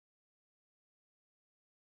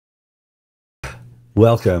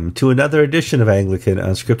Welcome to another edition of Anglican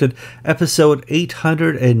Unscripted, episode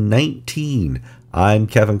 819. I'm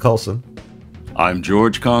Kevin Kallsen. I'm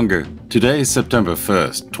George Conger. Today is September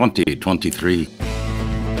 1st, 2023.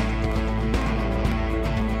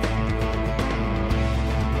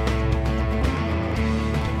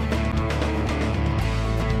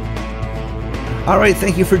 All right,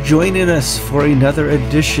 thank you for joining us for another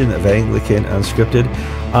edition of Anglican Unscripted.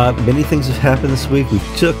 Many things have happened this week. We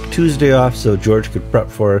took Tuesday off so George could prep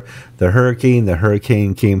for the hurricane. The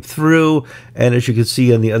hurricane came through, and as you can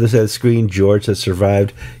see on the other side of the screen, George has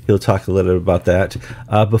survived. He'll talk a little bit about that.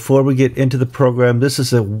 Before we get into the program, this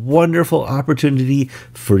is a wonderful opportunity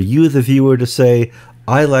for you, the viewer, to say,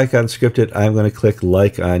 I like Unscripted. I'm going to click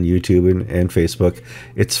like on YouTube and Facebook.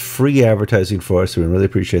 It's free advertising for us, so we really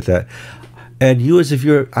appreciate that. And you as a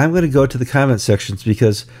viewer, I'm going to go to the comment sections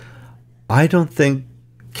because I don't think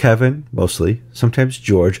Kevin, mostly, sometimes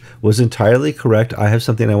George, was entirely correct. I have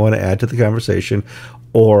something I want to add to the conversation,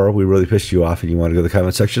 or we really pissed you off and you want to go to the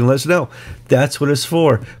comment section and let us know. That's what it's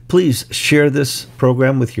for. Please share this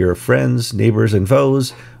program with your friends, neighbors, and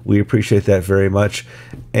foes. We appreciate that very much.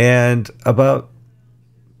 And about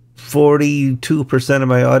 42% of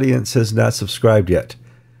my audience has not subscribed yet.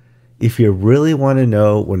 If you really want to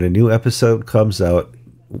know when a new episode comes out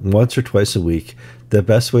once or twice a week, the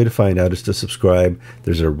best way to find out is to subscribe.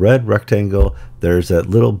 There's a red rectangle. There's that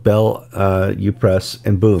little bell you press,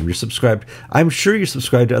 and boom, you're subscribed. I'm sure you're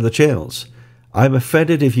subscribed to other channels. I'm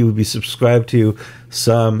offended if you would be subscribed to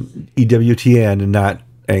some EWTN and not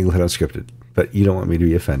Anglican Unscripted, but you don't want me to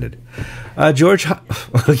be offended. George,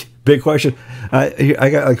 big question. I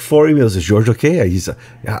got like 4 emails. Is George okay?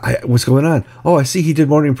 What's going on? Oh, I see he did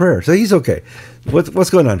morning prayer, so he's okay. What's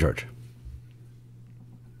going on, George?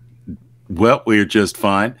 Well, we're just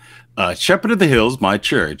fine. Shepherd of the Hills, my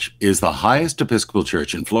church, is the highest Episcopal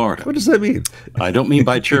church in Florida. What does that mean? I don't mean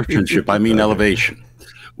by churchmanship, I mean elevation.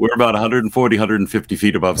 We're about 140, 150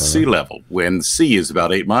 feet above sea level, when the sea is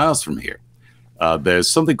about 8 miles from here. There's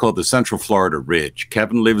something called the Central Florida Ridge.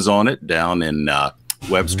 Kevin lives on it down in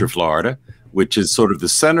Webster, Florida, which is sort of the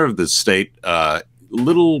center of the state.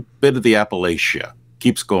 Little bit of the Appalachia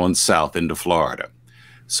keeps going south into Florida.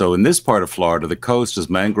 So in this part of Florida, the coast is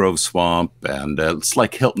mangrove swamp, and it's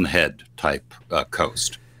like Hilton Head type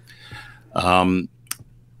coast.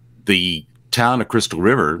 The town of Crystal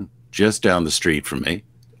River, just down the street from me,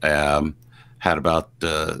 had about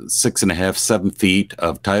 6.5, 7 feet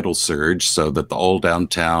of tidal surge, so that the old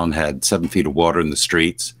downtown had 7 feet of water in the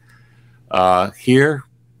streets. Here,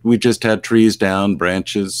 we just had trees down,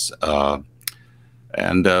 branches.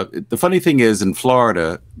 And the funny thing is, in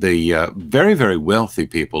Florida, the very, very wealthy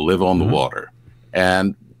people live on the water,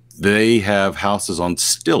 and they have houses on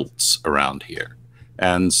stilts around here.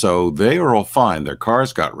 And so they are all fine. Their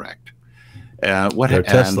cars got wrecked. And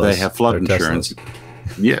they have flood insurance.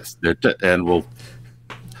 Yes, and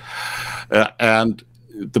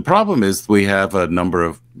the problem is we have a number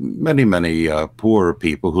of many poor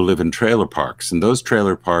people who live in trailer parks, and those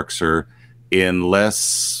trailer parks are in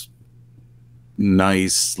less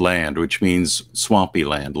nice land, which means swampy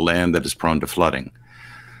land that is prone to flooding.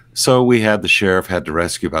 So the sheriff had to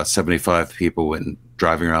rescue about 75 people when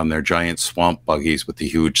driving around their giant swamp buggies with the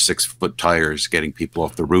huge 6-foot tires, getting people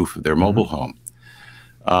off the roof of their mobile home.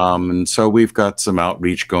 And so we've got some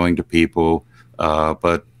outreach going to people,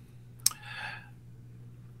 but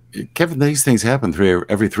Kevin, these things happen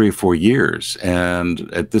every 3 or 4 years,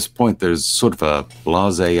 and at this point there's sort of a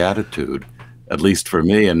blasé attitude, at least for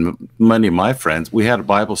me and many of my friends. We had a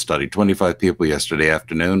Bible study, 25 people yesterday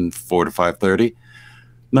afternoon, 4 to 5:30.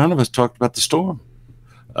 None of us talked about the storm.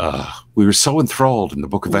 We were so enthralled in the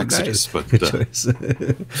book of Exodus. Nice.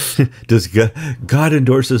 But does God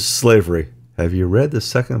endorses slavery? Have you read the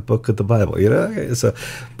second book of the Bible? You know, okay, so,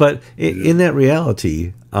 but in that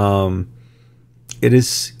reality,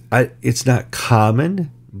 it's not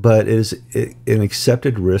common, but it is an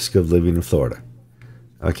accepted risk of living in Florida.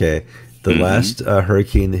 Okay. The last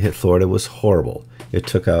hurricane that hit Florida was horrible. It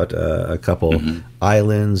took out a couple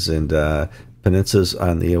islands and peninsulas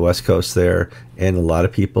on the west coast there, and a lot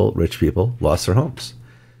of people, rich people, lost their homes.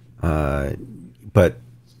 But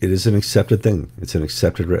it is an accepted thing. It's an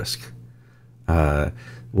accepted risk.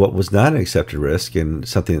 What was not an accepted risk, and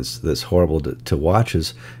something that's horrible to watch,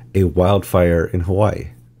 is a wildfire in Hawaii,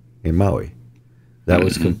 in Maui. That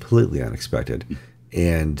was completely unexpected.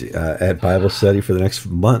 And at Bible study for the next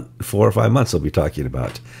month, 4 or 5 months, I'll be talking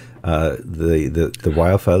about the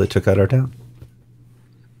wildfire that took out our town.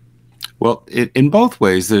 Well, in both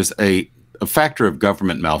ways, there's a factor of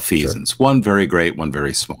government malfeasance. Sure. One very great, one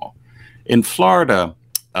very small. In Florida,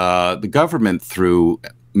 the government, through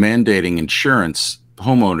mandating insurance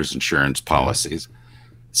homeowners insurance policies,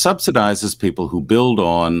 subsidizes people who build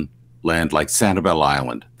on land like Sanibel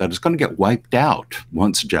Island that is going to get wiped out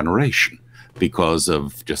once a generation because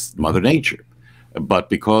of just Mother Nature. But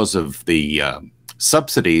because of the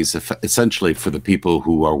subsidies, essentially for the people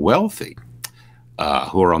who are wealthy,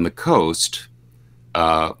 who are on the coast,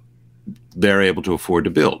 they're able to afford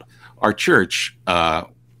to build. Our church, our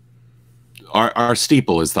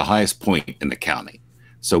steeple is the highest point in the county.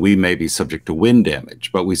 So we may be subject to wind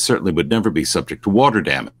damage, but we certainly would never be subject to water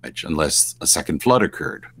damage unless a second flood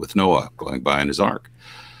occurred with Noah going by in his ark.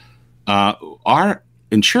 Our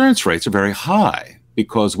insurance rates are very high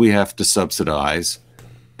because we have to subsidize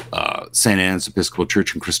St. Anne's Episcopal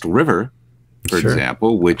Church in Crystal River, for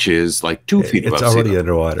example, which is like 2 feet above sea level. It's already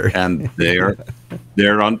underwater. And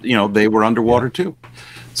they're on, you know, they were underwater too.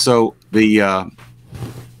 So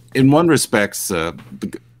in one respects,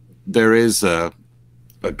 there is a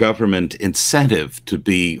government incentive to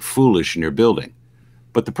be foolish in your building.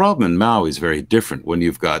 But the problem in Maui is very different when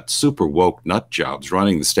you've got super woke nut jobs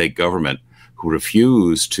running the state government who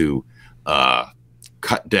refuse to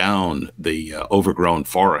cut down the overgrown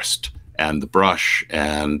forest and the brush,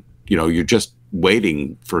 and you know, you're just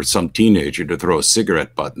waiting for some teenager to throw a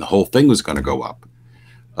cigarette butt and the whole thing was going to go up.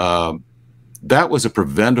 That was a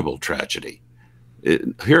preventable tragedy.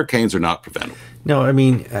 Hurricanes are not preventable. No, I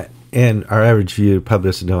mean, and our average viewer probably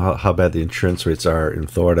doesn't know how bad the insurance rates are in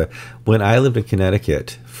Florida. When I lived in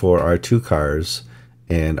Connecticut for our 2 cars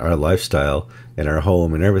and our lifestyle and our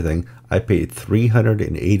home and everything, I paid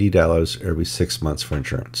 $380 every 6 months for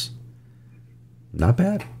insurance. Not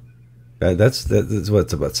bad. That's what,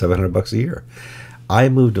 it's about $700 a year. I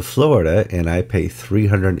moved to Florida and I pay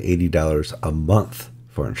 $380 a month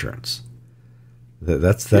for insurance.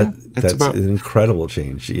 That's an incredible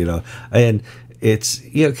change, you know. And it's,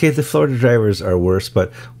 you know, okay, the Florida drivers are worse,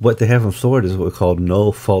 but what they have in Florida is what we call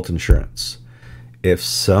no fault insurance. If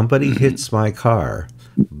somebody hits my car,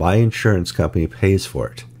 my insurance company pays for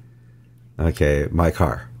it. Okay, my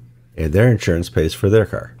car, and their insurance pays for their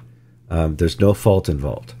car. There's no fault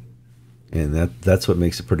involved, and that's what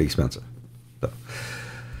makes it pretty expensive. So,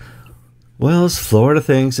 well, it's Florida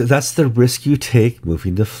things. That's the risk you take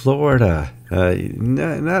moving to Florida.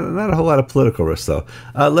 Not a whole lot of political risk, though.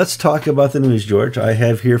 Let's talk about the news, George. I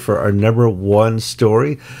have here for our #1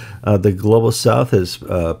 story. The Global South has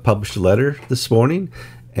published a letter this morning,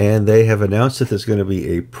 and they have announced that there's going to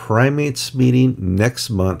be a primates meeting next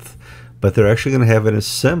month, but they're actually going to have an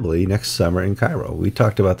assembly next summer in Cairo. We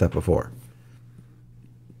talked about that before.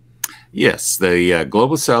 Yes, the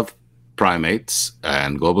Global South Primates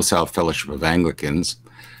and Global South Fellowship of Anglicans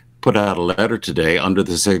put out a letter today under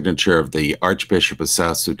the signature of the Archbishop of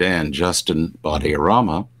South Sudan, Justin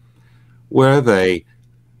Badiarama, where they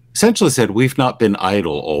essentially said, we've not been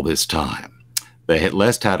idle all this time. They had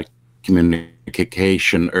last had a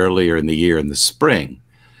communication earlier in the year in the spring.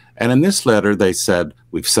 And in this letter, they said,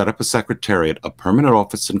 we've set up a secretariat, a permanent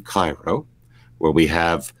office in Cairo, where we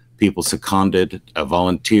have people seconded,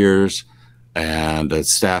 volunteers, and a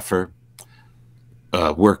staffer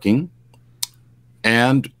working.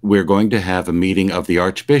 And we're going to have a meeting of the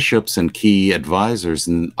archbishops and key advisors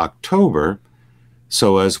in October,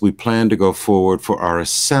 so as we plan to go forward for our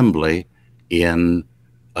assembly in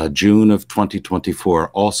June of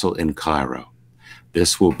 2024, also in Cairo.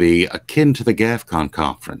 This will be akin to the GAFCON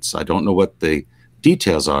conference. I don't know what the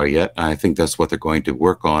details are yet. I think that's what they're going to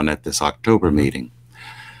work on at this October meeting.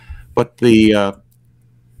 But the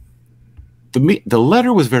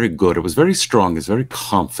letter was very good. It was very strong. It's very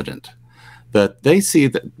confident that they see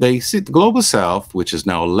the Global South, which is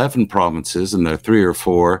now 11 provinces, and there are 3 or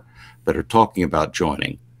 4 that are talking about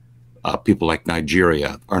joining. People like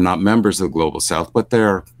Nigeria are not members of the Global South, but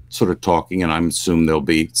they're sort of talking, and I'm assuming they'll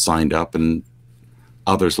be signed up, and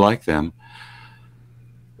others like them.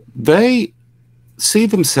 They see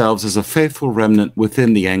themselves as a faithful remnant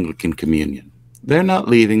within the Anglican Communion. They're not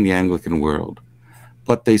leaving the Anglican world,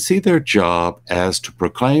 but they see their job as to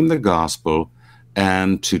proclaim the gospel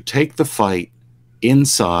and to take the fight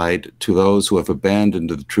inside to those who have abandoned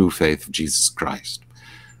the true faith of Jesus Christ.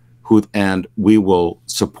 And we will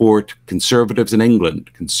support conservatives in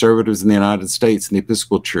England, conservatives in the United States, and the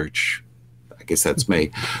Episcopal Church. I guess that's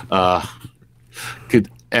me.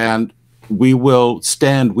 And we will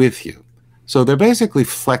stand with you. So they're basically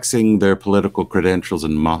flexing their political credentials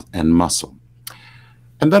and muscle.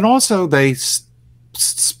 And then also they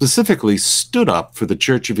specifically stood up for the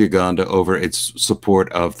Church of Uganda over its support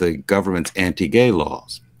of the government's anti-gay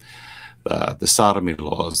laws, the sodomy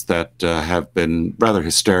laws that have been rather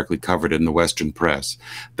hysterically covered in the Western press,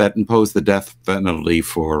 that impose the death penalty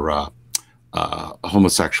for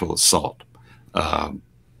homosexual assault. of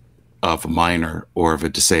a minor or of a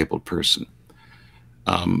disabled person.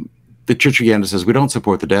 The Church of Uganda says we don't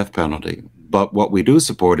support the death penalty, but what we do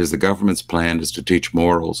support is the government's plan is to teach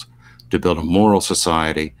morals, to build a moral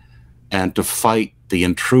society, and to fight the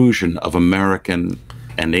intrusion of American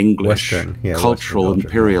and English cultural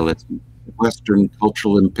imperialism, Western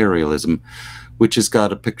cultural imperialism, which has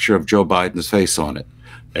got a picture of Joe Biden's face on it,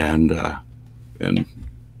 and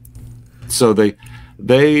so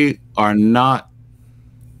they are not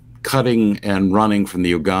cutting and running from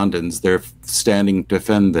the Ugandans. They're standing to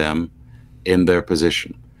defend them in their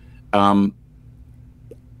position.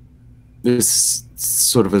 This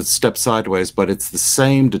sort of a step sideways, but it's the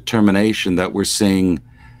same determination that we're seeing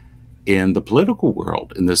in the political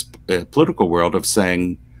world, in this political world of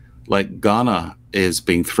saying, like Ghana is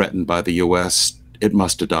being threatened by the U.S., it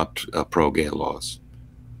must adopt pro-gay laws.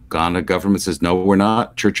 Ghana government says, no, we're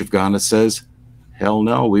not. Church of Ghana says, hell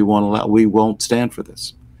no, we won't stand for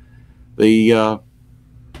this. Maybe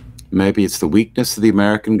it's the weakness of the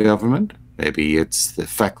American government. Maybe it's the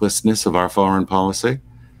fecklessness of our foreign policy.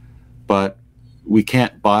 But we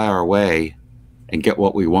can't buy our way and get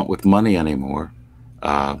what we want with money anymore.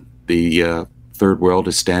 The third world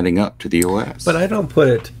is standing up to the U.S. But I don't put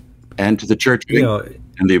it... And to the Church,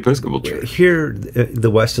 and the Episcopal Church. Here, the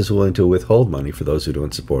West is willing to withhold money for those who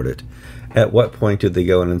don't support it. At what point did they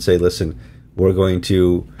go in and say, listen, we're going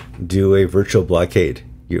to do a virtual blockade.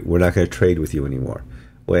 We're not going to trade with you anymore.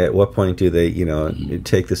 At what point do they,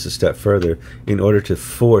 take this a step further in order to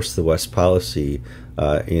force the West policy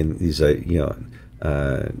in these,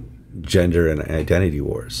 gender and identity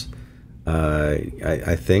wars?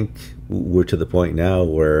 I think we're to the point now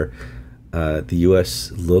where the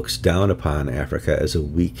U.S. looks down upon Africa as a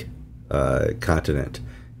weak continent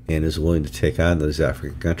and is willing to take on those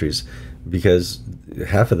African countries because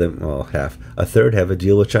half of them, well, a third have a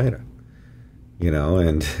deal with China.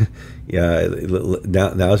 And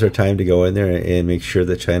now's our time to go in there and make sure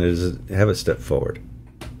that China doesn't have a step forward.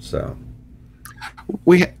 So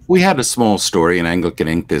we had a small story in Anglican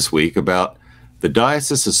Ink this week about the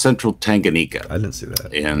Diocese of Central Tanganyika. I didn't see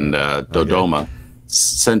that. In Dodoma,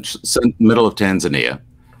 middle of Tanzania,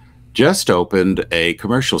 just opened a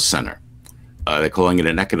commercial center. They're calling it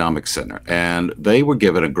an economic center, and they were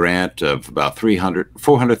given a grant of about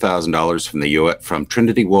 $400,000 from the U.S. from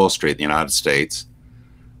Trinity Wall Street in the United States,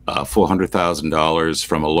 $400,000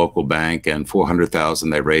 from a local bank, and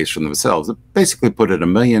 $400,000 they raised from themselves. It basically put it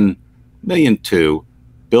 $1 million to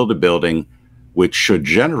build a building, which should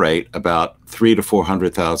generate about $300,000 to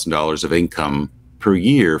 $400,000 of income per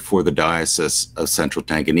year for the Diocese of Central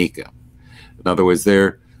Tanganyika. In other words,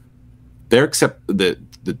 the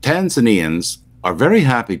Tanzanians are very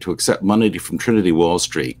happy to accept money from Trinity Wall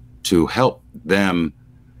Street to help them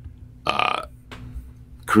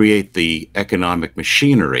create the economic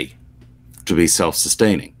machinery to be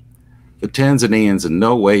self-sustaining. The Tanzanians in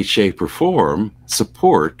no way, shape, or form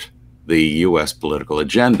support the U.S. political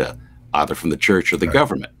agenda, either from the church or the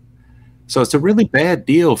government. So it's a really bad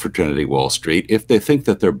deal for Trinity Wall Street if they think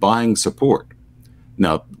that they're buying support.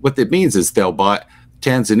 Now, what that means is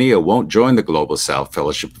Tanzania won't join the Global South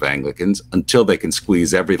Fellowship of Anglicans until they can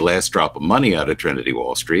squeeze every last drop of money out of Trinity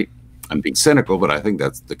Wall Street. I'm being cynical, but I think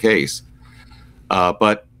that's the case.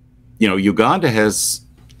 But, Uganda has,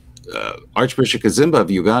 Archbishop Kazimba of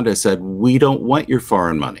Uganda said, we don't want your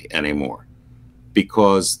foreign money anymore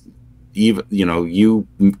because, you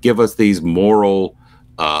give us these moral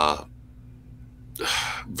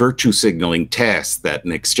virtue signaling tasks that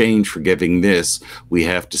in exchange for giving this, we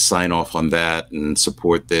have to sign off on that and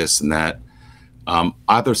support this and that.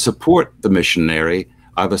 Either support the missionary,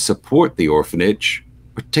 either support the orphanage,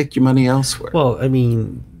 or take your money elsewhere. Well, I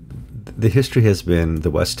mean, the history has been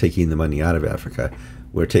the West taking the money out of Africa.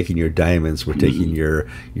 We're taking your diamonds, we're taking your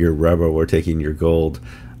rubber, we're taking your gold.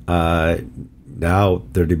 Now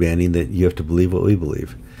they're demanding that you have to believe what we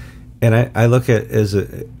believe. And I look at as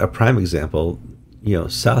a prime example,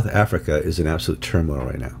 South Africa is in absolute turmoil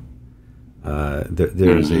right now.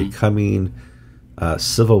 There is a coming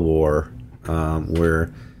civil war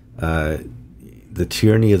where the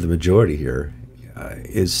tyranny of the majority here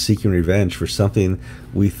is seeking revenge for something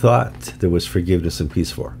we thought there was forgiveness and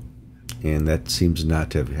peace for. And that seems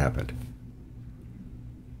not to have happened.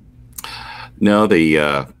 No,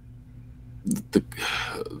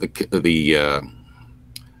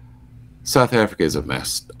 South Africa is a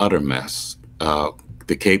mess, utter mess.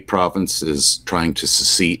 The Cape Province is trying to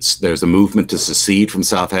secede. There's a movement to secede from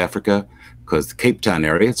South Africa because the Cape Town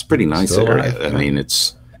area, it's a pretty nice area. I mean,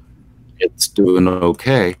 it's doing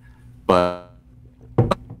okay, but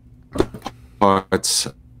parts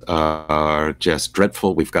are just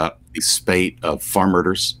dreadful. We've got a spate of farm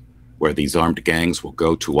murders where these armed gangs will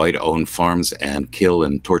go to white-owned farms and kill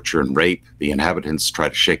and torture and rape the inhabitants, try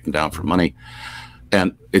to shake them down for money.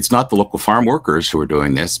 And it's not the local farm workers who are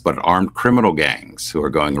doing this, but armed criminal gangs who are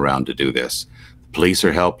going around to do this. The police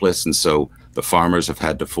are helpless, and so the farmers have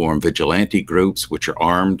had to form vigilante groups, which are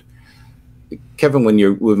armed. Kevin, when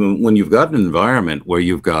you've got an environment where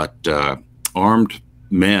you've got armed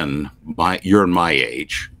men, you're my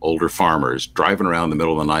age, older farmers, driving around the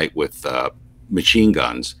middle of the night with machine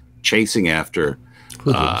guns, chasing after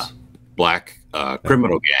black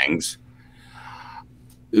criminal gangs,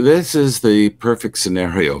 this is the perfect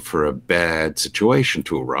scenario for a bad situation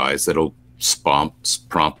to arise that'll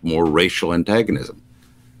prompt more racial antagonism.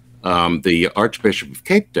 The Archbishop of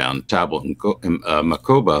Cape Town, Thabo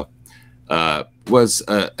Makgoba, was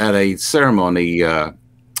at a ceremony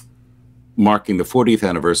marking the 40th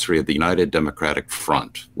anniversary of the United Democratic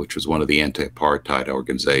Front, which was one of the anti-apartheid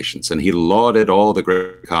organizations. And he lauded all the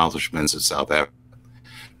great accomplishments of South Africa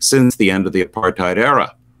since the end of the apartheid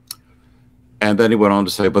era. And then he went on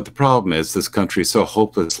to say, but the problem is this country is so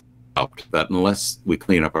hopelessly corrupt that unless we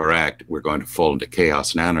clean up our act, we're going to fall into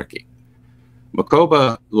chaos and anarchy.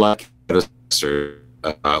 Makgoba, like his predecessor,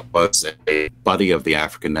 was a buddy of the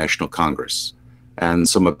African National Congress. And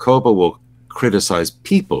so Makgoba will criticize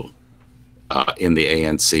people in the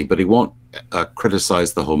ANC, but he won't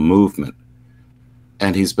criticize the whole movement.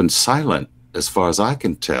 And he's been silent, as far as I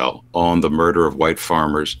can tell, on the murder of white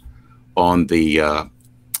farmers, on the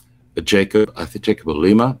Jacob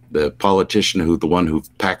Lima, the politician the one who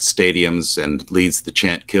packs stadiums and leads the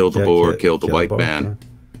chant, kill the Boer, kill the white man.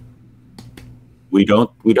 We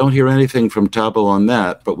don't hear anything from Thabo on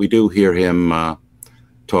that, but we do hear him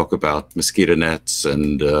talk about mosquito nets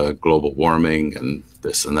and global warming and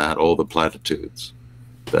this and that, all the platitudes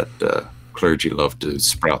that clergy love to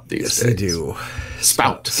sprout these days. Yes, they do.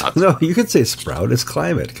 Spout. No, you can say sprout. It's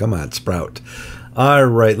climate. Come on, sprout. All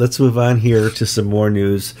right, let's move on here to some more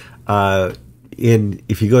news.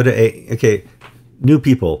 If you go to new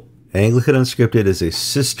people, Anglican Unscripted is a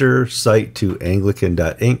sister site to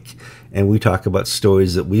Anglican.Inc. and we talk about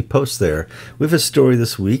stories that we post there. We have a story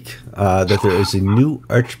this week that there is a new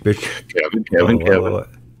Archbishop. Kevin.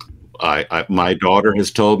 My daughter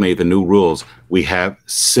has told me the new rules. We have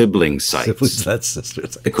sibling sites. That's sister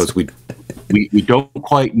sites. Because we don't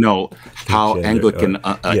quite know how Anglican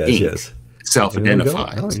Inc.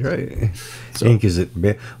 self-identifies. Oh, you're right. So, Inc. is it?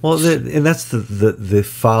 Well, and that's the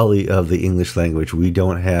folly of the English language. We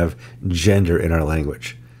don't have gender in our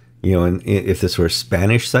language. You know, and if this were a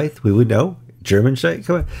Spanish site, we would know. German site,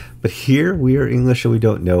 come on. But here we are English, and we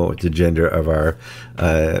don't know the gender of our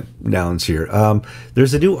nouns here.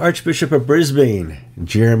 There's a new Archbishop of Brisbane,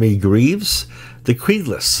 Jeremy Greaves, the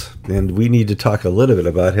creedless, and we need to talk a little bit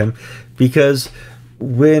about him because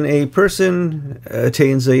when a person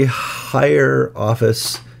attains a higher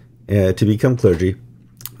office to become clergy,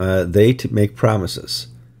 they make promises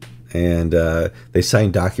and they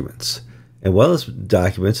sign documents. And one of those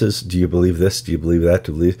documents is, do you believe this? Do you believe that?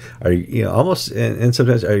 Do you believe? Are you almost? And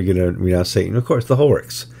sometimes, are you going to renounce Satan? Of course, the whole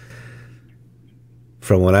works.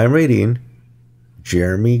 From what I'm reading,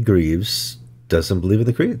 Jeremy Greaves doesn't believe in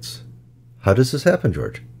the creeds. How does this happen,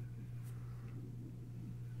 George?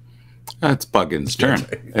 That's Buggin's turn.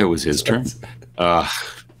 It was his turn.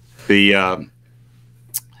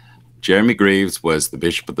 Jeremy Greaves was the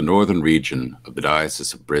bishop of the northern region of the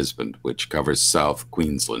Diocese of Brisbane, which covers South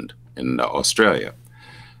Queensland in Australia.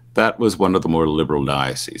 That was one of the more liberal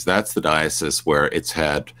dioceses. That's the diocese where it's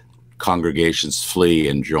had congregations flee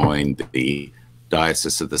and join the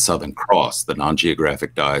Diocese of the Southern Cross, the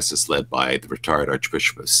non-geographic diocese led by the retired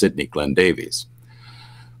Archbishop of Sydney, Glenn Davies.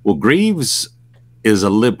 Well, Greaves is a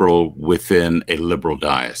liberal within a liberal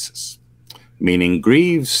diocese, meaning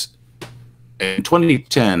Greaves, in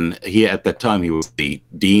 2010, at that time, he was the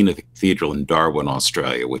dean of the cathedral in Darwin,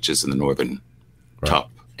 Australia, which is in the northern top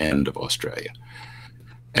end of Australia.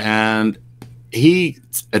 And he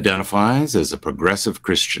identifies as a progressive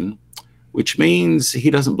Christian, which means he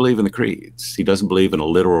doesn't believe in the creeds. He doesn't believe in a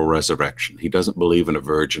literal resurrection. He doesn't believe in a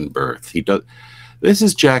virgin birth. This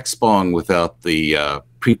is Jack Spong without the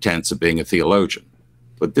pretense of being a theologian.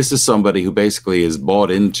 But this is somebody who basically is bought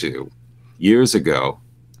into, years ago,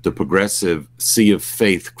 the progressive sea of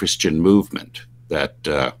faith Christian movement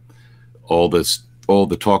that all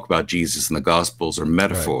the talk about Jesus and the Gospels are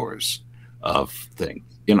metaphors of things.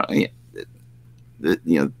 The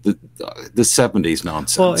 70s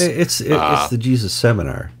nonsense. Well, it's the Jesus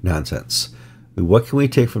seminar nonsense. What can we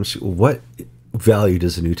take from what value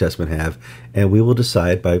does the New Testament have? And we will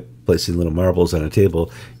decide by placing little marbles on a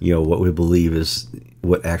table, what we believe is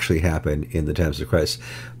what actually happened in the times of Christ.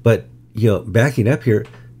 But, backing up here,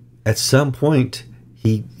 at some point,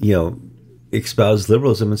 he, espoused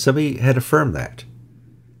liberalism, and somebody had affirmed that.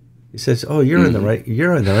 He says, "Oh, you're in the right.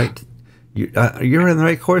 You're in the right. You're in the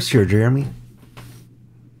right course here, Jeremy."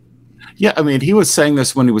 Yeah, I mean, he was saying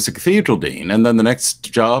this when he was a cathedral dean, and then the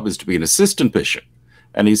next job is to be an assistant bishop,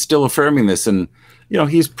 and he's still affirming this. And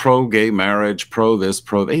he's pro-gay marriage, pro this,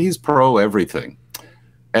 pro that. He's pro everything.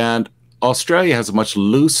 And Australia has a much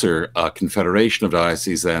looser confederation of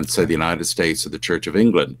dioceses than, say, the United States or the Church of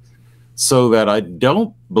England, so that I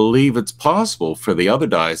don't believe it's possible for the other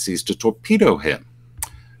dioceses to torpedo him.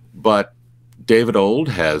 But David Old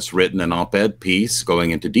has written an op-ed piece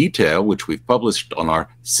going into detail, which we've published on our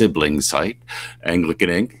sibling site, Anglican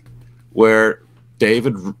Inc., where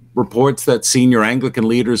David reports that senior Anglican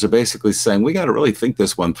leaders are basically saying, we got to really think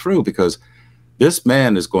this one through, because this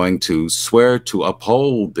man is going to swear to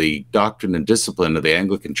uphold the doctrine and discipline of the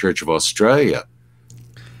Anglican Church of Australia.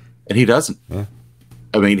 And he doesn't. Yeah.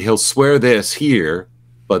 I mean, he'll swear this here,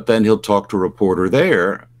 but then he'll talk to a reporter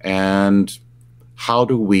there. And how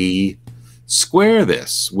do we square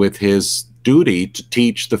this with his duty to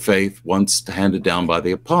teach the faith once handed down by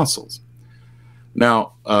the apostles?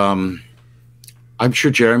 Now, I'm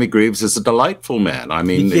sure Jeremy Greaves is a delightful man. I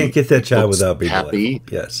mean, you can't get that job without being happy.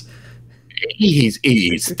 Delightful. Yes.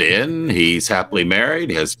 He's thin. He's happily married.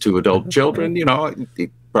 He has 2 adult children. He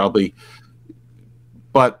probably,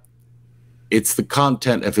 but it's the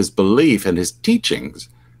content of his belief and his teachings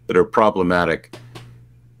that are problematic.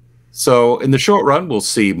 So in the short run, we'll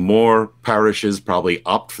see more parishes probably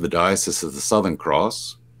opt for the Diocese of the Southern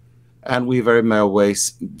Cross, and we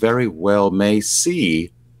very well may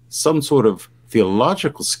see some sort of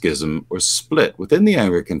theological schism or split within the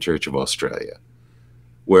Anglican Church of Australia,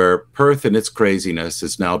 where Perth in its craziness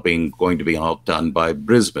is now going to be outdone by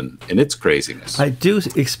Brisbane in its craziness. I do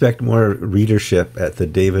expect more readership at the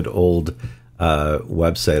David Old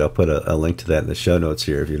website. I'll put a link to that in the show notes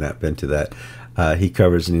here if you've not been to that. He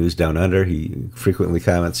covers news down under. He frequently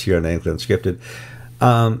comments here on Anglican Unscripted.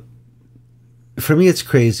 For me, it's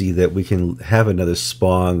crazy that we can have another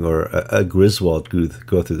Spong or a Griswold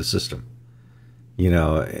go through the system,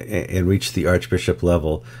 and reach the archbishop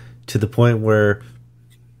level to the point where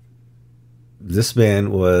this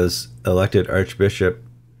man was elected archbishop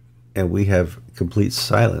and we have complete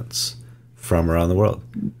silence from around the world.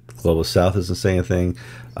 The Global South isn't saying anything.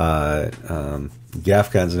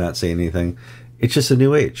 GAFCON's not saying anything. It's just a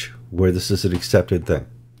new age where this is an accepted thing.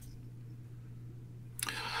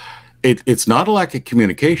 It's not a lack of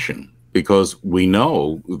communication, because we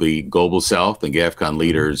know the Global South and GAFCON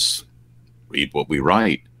leaders read what we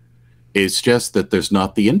write. It's just that there's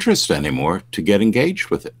not the interest anymore to get engaged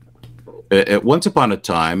with it. Once upon a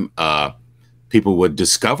time, people would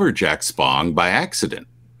discover Jack Spong by accident,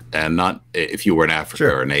 and not if you were in Africa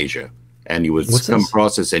or in Asia, and you would come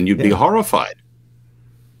across this and you'd be horrified.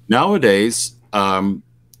 Nowadays, in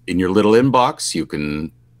your little inbox, you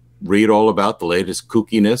can read all about the latest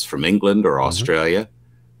kookiness from England or Australia.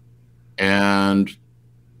 And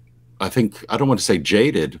I think, I don't want to say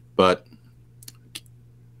jaded, but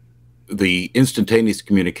the instantaneous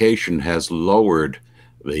communication has lowered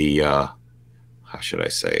the, how should I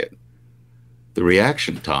say it, the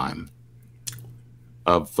reaction time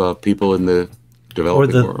of people in the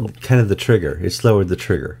developing world. Kind of the trigger. It's lowered the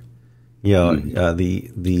trigger.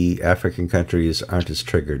 The African countries aren't as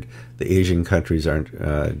triggered. The Asian countries aren't.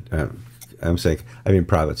 I mean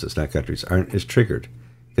provinces, not countries, aren't as triggered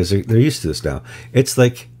because they're used to this now. It's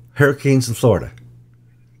like hurricanes in Florida.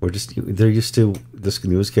 They're used to this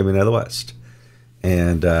news coming out of the West.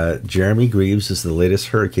 And Jeremy Greaves is the latest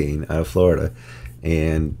hurricane out of Florida,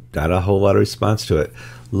 and not a whole lot of response to it.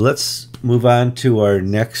 Let's move on to our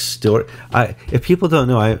next story. If people don't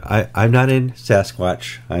know, I'm not in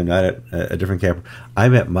Sasquatch. I'm not at a different camper.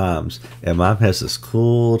 I'm at Mom's, and Mom has this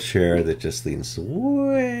cool chair that just leans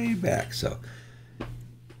way back. So,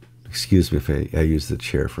 excuse me if I use the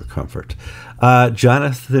chair for comfort.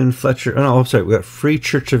 Jonathan Fletcher. Oh, no, I'm sorry. We got Free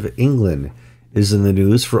Church of England is in the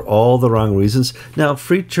news for all the wrong reasons. Now,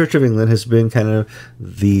 Free Church of England has been kind of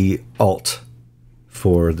the alt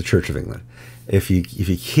for the Church of England. If you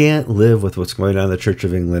can't live with what's going on in the Church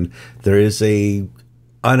of England, there is a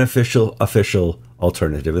unofficial official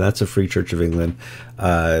alternative, and that's a Free Church of England.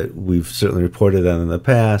 We've certainly reported on in the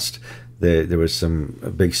past. There was a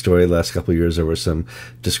big story the last couple of years. There were some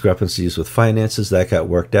discrepancies with finances that got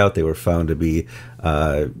worked out. They were found to be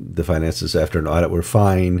the finances after an audit were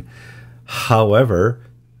fine. However,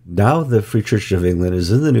 now the Free Church of England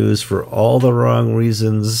is in the news for all the wrong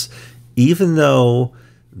reasons, even though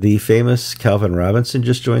The famous Calvin Robinson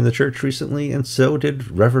just joined the church recently, and so did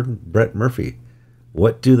Reverend Brett Murphy.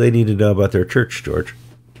 What do they need to know about their church, George?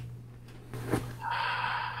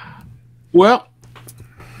 Well,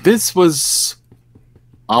 this was,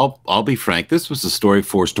 I'll be frank, this was a story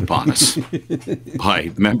forced upon us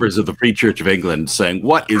by members of the Free Church of England saying,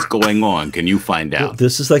 what is going on? Can you find out?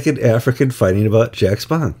 This is like an African fighting about Jack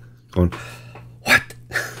Spong. Going, what?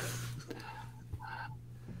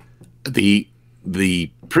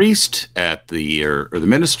 The priest at the, or the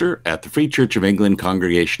minister at the Free Church of England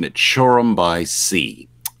congregation at Shoreham by Sea,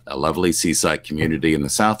 a lovely seaside community in the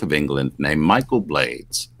south of England, named Michael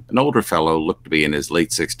Blades, an older fellow, looked to be in his late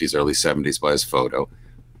 60s, early 70s by his photo,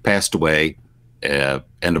 passed away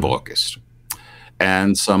end of August.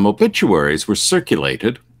 And some obituaries were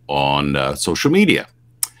circulated on social media.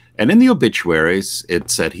 And in the obituaries, it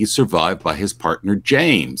said he survived by his partner,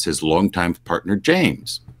 James, his longtime partner,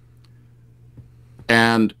 James.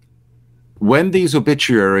 And when these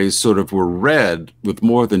obituaries sort of were read with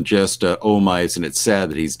more than just, oh my, isn't it sad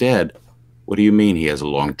that he's dead? What do you mean he has a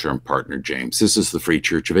long-term partner, James? This is the Free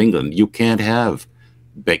Church of England. You can't have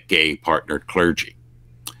gay partnered clergy.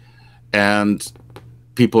 And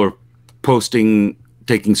people are posting,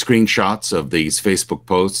 taking screenshots of these Facebook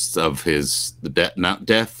posts of his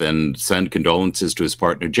death and send condolences to his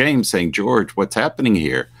partner, James, saying, George, what's happening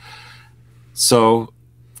here? So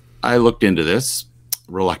I looked into this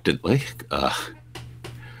reluctantly.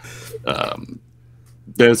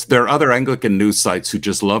 There are other Anglican news sites who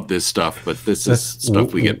just love this stuff, but this is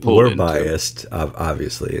stuff we get pulled into. We're biased,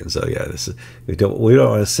 obviously, and so yeah, this is we don't want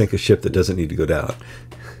to sink a ship that doesn't need to go down.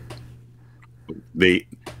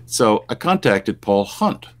 So I contacted Paul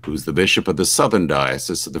Hunt, who's the bishop of the Southern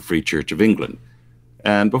Diocese of the Free Church of England,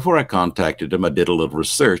 and before I contacted him, I did a little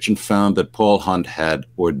research and found that Paul Hunt had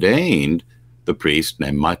ordained the priest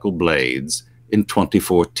named Michael Blades in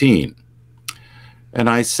 2014. And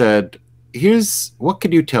I said, what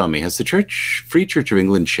can you tell me? Has the Free Church of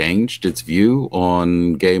England changed its view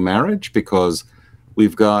on gay marriage? Because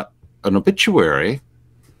we've got an obituary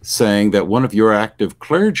saying that one of your active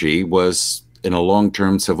clergy was in a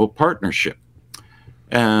long-term civil partnership.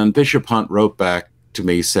 And Bishop Hunt wrote back to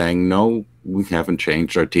me saying, no, we haven't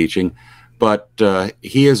changed our teaching, but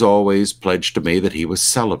he has always pledged to me that he was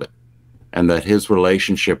celibate, and that his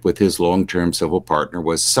relationship with his long-term civil partner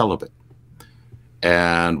was celibate.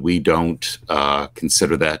 And we don't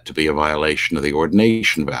consider that to be a violation of the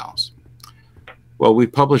ordination vows. Well, we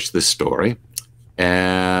published this story,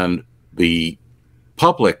 and the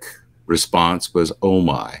public response was, oh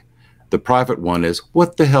my. The private one is,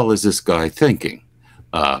 what the hell is this guy thinking,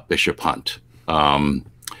 Bishop Hunt?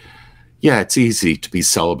 Yeah, it's easy to be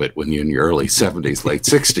celibate when you're in your early 70s, late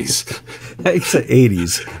 60s. It's the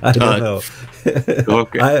 80s. I don't know.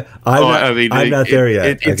 Okay. I'm not there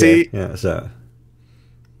yet. Yeah, so.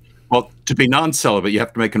 Well, to be non-celibate, you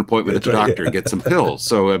have to make an appointment with a doctor and get some pills.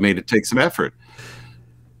 So, I mean, it takes some effort.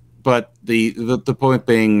 But the point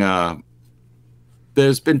being,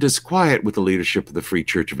 there's been disquiet with the leadership of the Free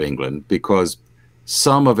Church of England because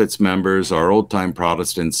some of its members are old-time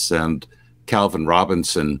Protestants, and Calvin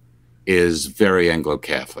Robinson is very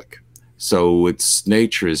Anglo-Catholic. So its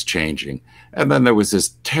nature is changing. And then there was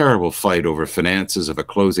this terrible fight over finances of a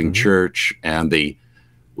closing church, and the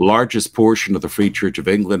largest portion of the Free Church of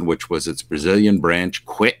England, which was its Brazilian branch,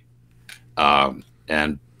 quit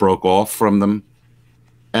and broke off from them.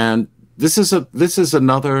 And this is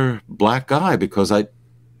another black eye, because I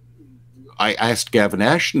asked Gavin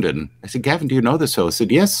Ashenden, I said, Gavin, do you know this fellow? He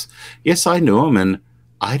said, yes, I knew him, and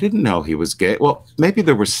I didn't know he was gay. Well, maybe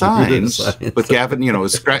there were signs, but Gavin,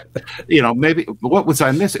 maybe what was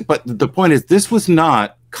I missing? But the point is, this was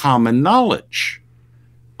not common knowledge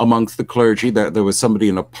amongst the clergy that there was somebody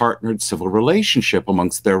in a partnered civil relationship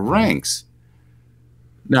amongst their ranks.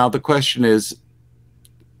 Now, the question is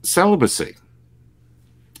celibacy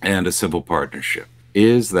and a civil partnership.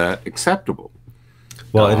 Is that acceptable?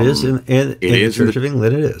 Well, it is in the Church of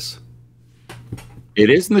England. It is. It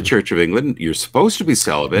is in the Church of England. You're supposed to be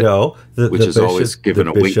celibate. No, which is always given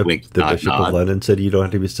a wink, wink, the Bishop of London said you don't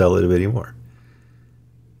have to be celibate anymore.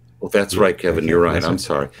 Well, that's right, Kevin. You're right. I'm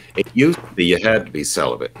sorry. It used to be you had to be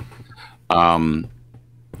celibate. I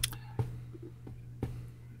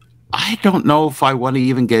don't know if I want to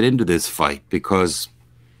even get into this fight, because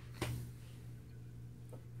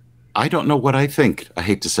I don't know what I think. I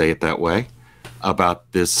hate to say it that way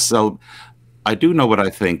about this. I do know what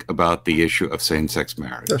I think about the issue of same-sex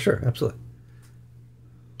marriage. Oh, sure, absolutely.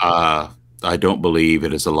 I don't believe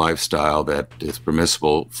it is a lifestyle that is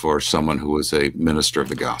permissible for someone who is a minister of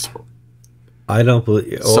the gospel. I don't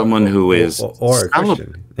believe someone who is or a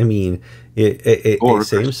Christian. I mean, a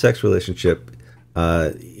same-sex relationship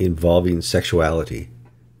involving sexuality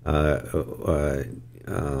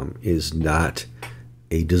is not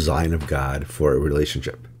a design of God for a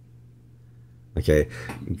relationship. Okay,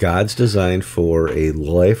 God's design for a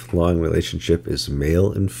lifelong relationship is male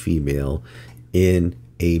and female in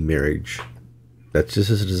a marriage. That's just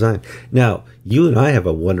his design. Now, you and I have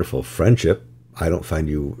a wonderful friendship. I don't find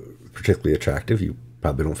you particularly attractive. You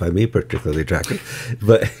probably don't find me particularly attractive.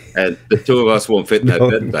 But and the two of us won't fit in that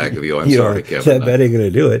bed bag of you. I'm sorry, Kevin. That bed ain't going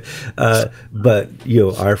to do it. But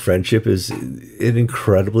our friendship is an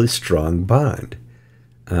incredibly strong bond.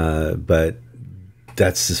 But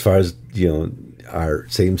that's as far as our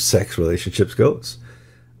same-sex relationships goes.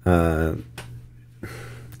 I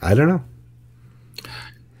don't know.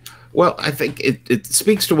 Well, I think it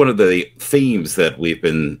speaks to one of the themes that we've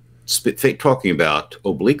been talking about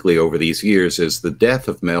obliquely over these years, is the death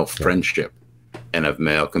of male friendship and of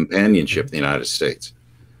male companionship in the United States.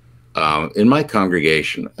 In my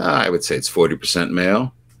congregation, I would say it's 40%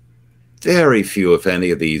 male. Very few, if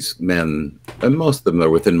any, of these men, and most of them are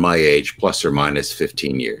within my age, plus or minus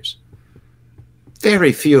 15 years.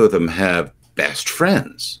 Very few of them have best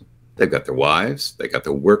friends. They've got their wives, they've got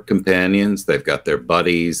their work companions, they've got their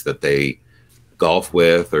buddies that they golf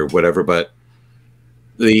with or whatever. But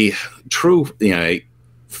the true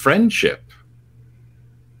friendship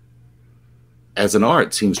as an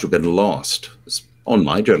art seems to have been lost on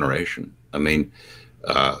my generation. I mean,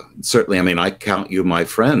 certainly, I count you my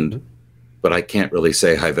friend, but I can't really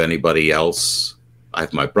say I have anybody else. I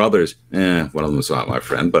have my brothers. One of them is not my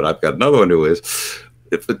friend, but I've got another one who is.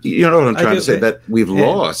 You know what I'm trying to say? That we've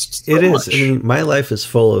lost so much. I mean, my life is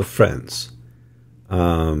full of friends.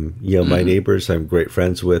 My neighbors I'm great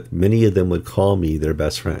friends with. Many of them would call me their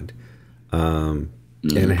best friend, and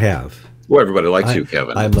have. Well, everybody likes you,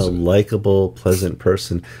 Kevin. I'm a likable, pleasant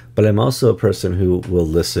person, but I'm also a person who will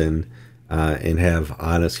listen and have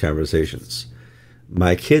honest conversations.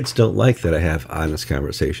 My kids don't like that I have honest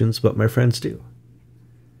conversations, but my friends do.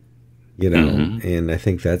 And I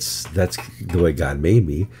think that's the way God made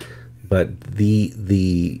me. But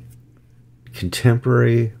the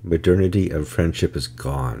contemporary modernity of friendship is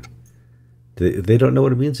gone. They don't know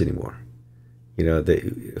what it means anymore.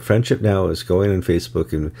 Friendship now is going on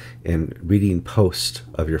Facebook and reading posts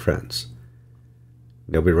of your friends.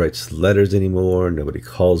 Nobody writes letters anymore. Nobody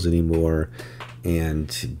calls anymore.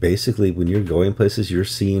 And basically, when you're going places, you're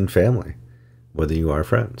seeing family more than you are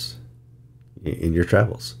friends in your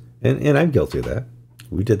travels. And I'm guilty of that.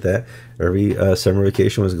 We did that. Every summer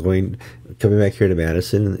vacation was coming back here to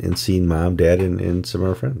Madison and seeing mom, dad, and some of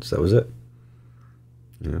our friends. That was it.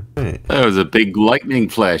 Right. There was a big lightning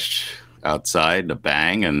flash outside, a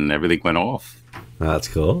bang, and everything went off. That's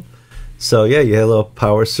cool. So, you had a little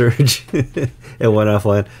power surge. It went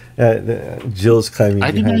offline. Jill's climbing.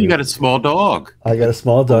 I didn't know you got a small dog. I got a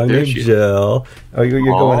small dog named Jill. Oh, you're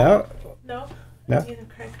going out? No. No? I need a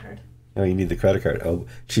credit card. Oh, you need the credit card. Oh,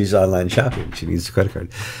 she's online shopping. She needs the credit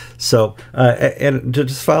card. So, and to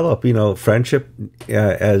just follow up, friendship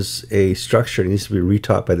as a structure needs to be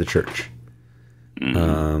retaught by the church.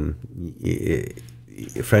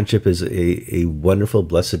 Friendship is a wonderful,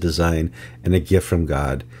 blessed design and a gift from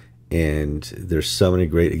God. And there's so many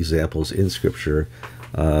great examples in Scripture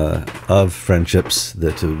of friendships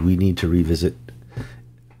that we need to revisit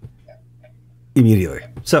immediately.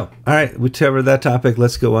 So, all right, we covered that topic.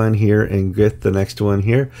 Let's go on here and get the next one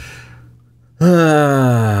here.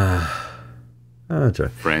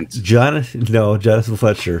 Friends. Jonathan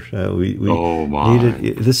Fletcher. We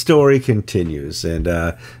needed. The story continues, and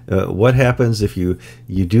what happens if you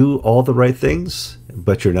do all the right things,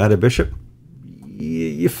 but you're not a bishop?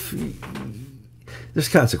 There's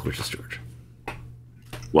consequences, George.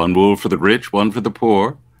 One rule for the rich, one for the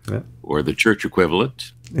poor, or the church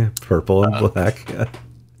equivalent. Yeah, purple and black. Yeah.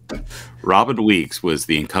 Robin Weeks was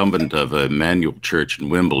the incumbent of Emmanuel Church in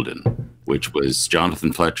Wimbledon, which was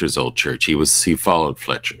Jonathan Fletcher's old church. He followed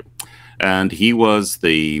Fletcher, and he was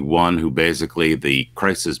the one who basically the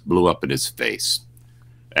crisis blew up in his face,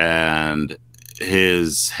 and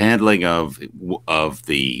his handling of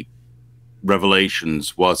the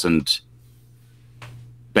revelations wasn't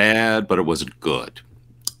bad, but it wasn't good.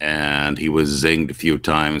 And he was zinged a few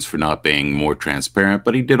times for not being more transparent,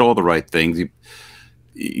 but he did all the right things.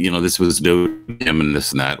 This was new to him and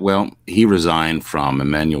this and that. Well, he resigned from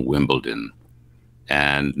Emmanuel Wimbledon,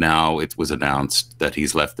 and now it was announced that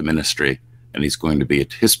he's left the ministry and he's going to be a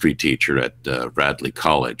history teacher at Radley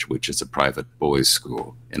College, which is a private boys'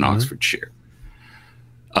 school in Oxfordshire.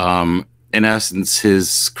 In essence,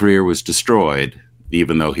 his career was destroyed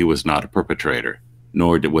even though he was not a perpetrator,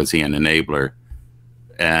 nor was he an enabler.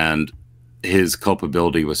 And his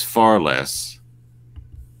culpability was far less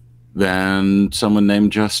than someone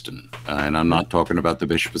named Justin. And I'm not talking about the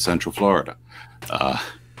Bishop of Central Florida.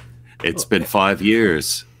 It's been 5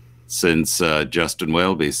 years since Justin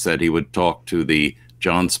Welby said he would talk to the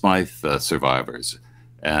John Smythe survivors,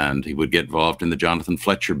 and he would get involved in the Jonathan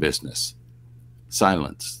Fletcher business.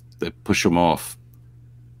 Silence. They push him off.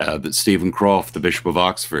 That Stephen Croft, the Bishop of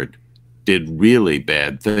Oxford, did really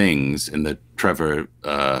bad things in the Trevor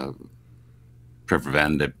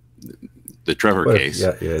case.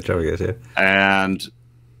 Yeah, Trevor case, yeah. And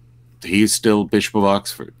he's still Bishop of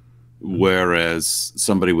Oxford. Whereas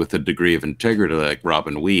somebody with a degree of integrity like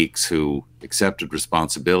Robin Weeks, who accepted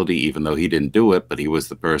responsibility even though he didn't do it, but he was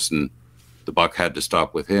the person, the buck had to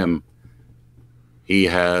stop with him.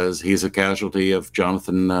 He's a casualty of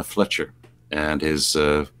Jonathan Fletcher, and his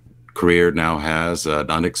career now has an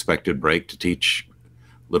unexpected break to teach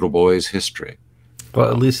little boys history. Well,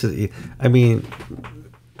 at least, I mean,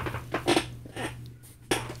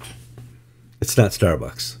 it's not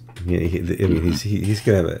Starbucks. I mean, he's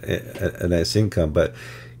going to have a nice income, but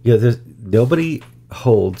nobody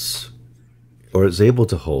holds or is able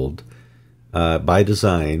to hold by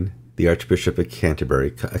design the Archbishop of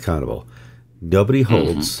Canterbury accountable. Nobody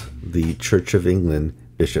holds the Church of England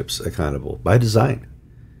bishops accountable by design.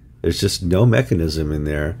 There's just no mechanism in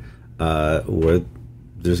there where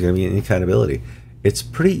there's going to be any accountability. It's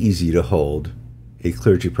pretty easy to hold a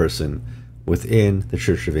clergy person within the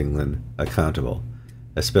Church of England accountable,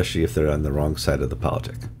 especially if they're on the wrong side of the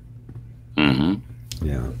politic.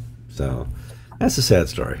 Yeah, so that's a sad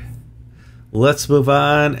story. Let's move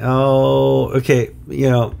on. Oh, okay.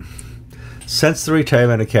 Since the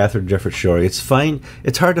retirement of Catherine Jefferts Schori, it's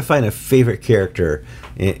hard to find a favorite character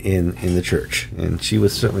in the church, and she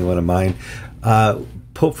was certainly one of mine.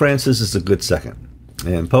 Pope Francis is a good second,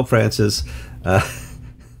 and Pope Francis, the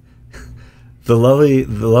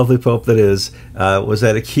lovely Pope that is, was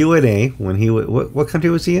at a Q&A when he what country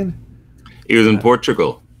was he in? He was in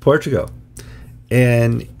Portugal. Portugal,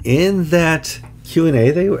 and in that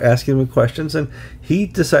Q&A, they were asking him questions, and he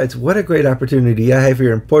decides, what a great opportunity I have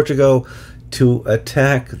here in Portugal to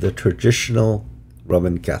attack the traditional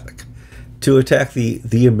Roman Catholic, to attack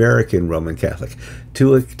the American Roman Catholic,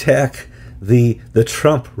 to attack the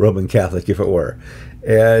Trump Roman Catholic, if it were.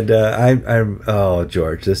 And I'm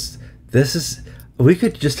George, this is, we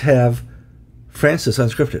could just have Francis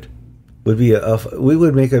unscripted. We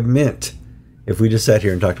would make a mint if we just sat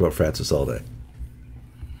here and talked about Francis all day.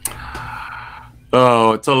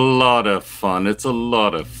 Oh, it's a lot of fun. It's a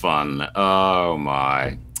lot of fun. Oh,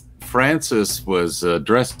 my. Francis was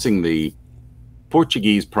addressing the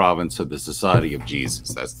Portuguese province of the Society of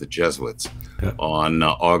Jesus, that's the Jesuits, on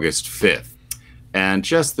August 5th. And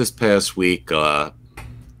just this past week, the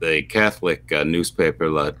Catholic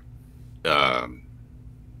newspaper, one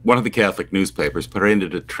of the Catholic newspapers,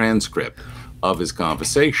 printed a transcript of his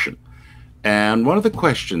conversation. And one of the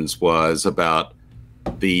questions was about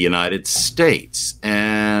the United States,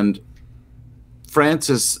 and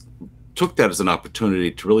Francis took that as an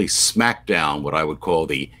opportunity to really smack down what I would call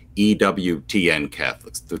the EWTN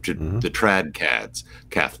Catholics, the trad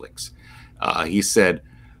Catholics. He said,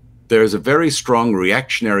 there's a very strong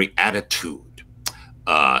reactionary attitude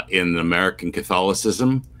in American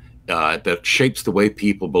Catholicism that shapes the way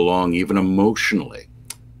people belong, even emotionally.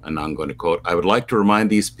 And I'm going to quote, I would like to remind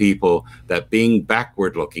these people that being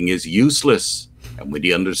backward looking is useless. And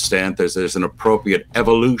we understand there's an appropriate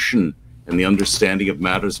evolution in the understanding of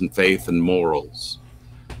matters in faith and morals.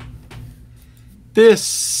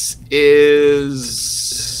 This is,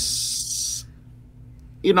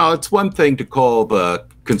 it's one thing to call the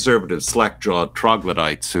conservative slack-jawed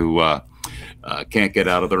troglodytes who can't get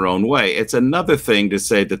out of their own way. It's another thing to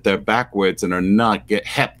say that they're backwards and are not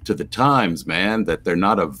hep to the times, man, that they're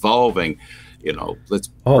not evolving. Let's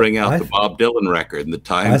bring out the Bob Dylan record, and the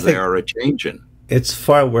times they are a-changing. It's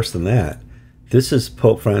far worse than that. This is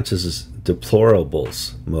Pope Francis's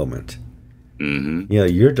deplorables moment.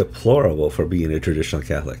 You're deplorable for being a traditional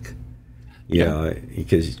Catholic.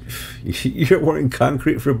 Because you're wearing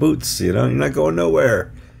concrete for boots. You're not going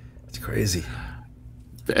nowhere. It's crazy.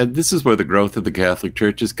 And this is where the growth of the Catholic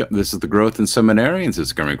Church is. This is the growth in seminarians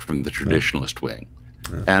is coming from the traditionalist wing,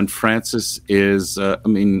 and Francis is.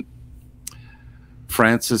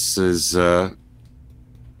 Francis is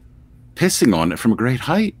pissing on it from a great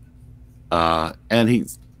height, and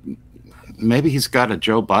maybe he's got a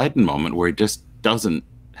Joe Biden moment where he just doesn't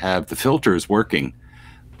have the filters working,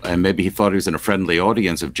 and maybe he thought he was in a friendly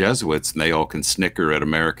audience of Jesuits and they all can snicker at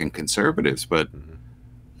American conservatives, but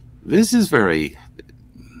this is very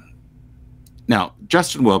Now,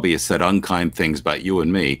 Justin Welby has said unkind things about you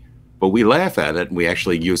and me, but we laugh at it and we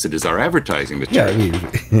actually use it as our advertising material. Yeah,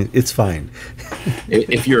 I mean, it's fine.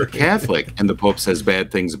 If you're a Catholic and the Pope says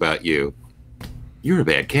bad things about you, you're a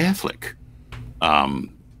bad Catholic,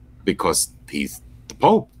 because he's the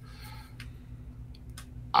Pope.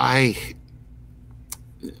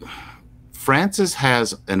 Francis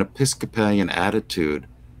has an Episcopalian attitude,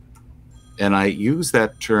 and I use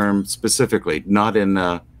that term specifically, not in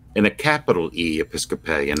a capital E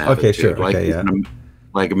Episcopalian attitude. Okay, sure. Like, okay, yeah.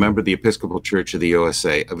 like a member of the Episcopal Church of the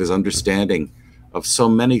USA, of his understanding of so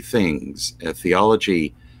many things,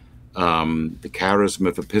 theology, the charism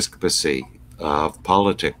of episcopacy, of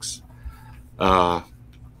politics. And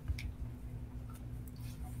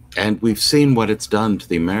we've seen what it's done to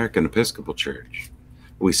the American Episcopal Church.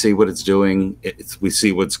 We see what it's doing. We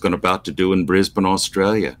see what's about to do in Brisbane,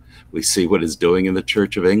 Australia. We see what it's doing in the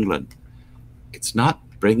Church of England. It's not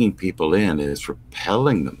bringing people in, it is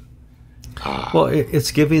repelling them. Well,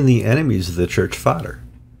 it's giving the enemies of the church fodder.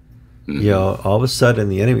 You know, all of a sudden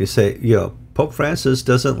the enemies say, you know, Pope Francis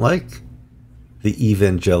doesn't like the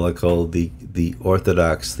evangelical, the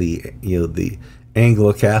Orthodox, the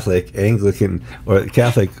Anglo-Catholic, Anglican, or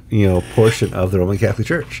Catholic, portion of the Roman Catholic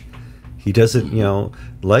Church. He doesn't,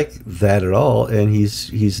 like that at all, and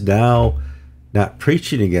he's now not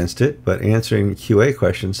preaching against it, but answering QA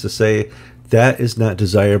questions to say that is not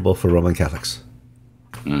desirable for Roman Catholics.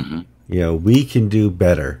 We can do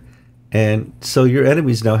better, and so your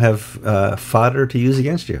enemies now have fodder to use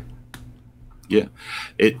against you. Yeah,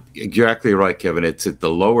 you're exactly right, Kevin. It's at the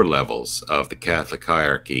lower levels of the Catholic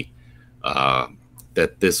hierarchy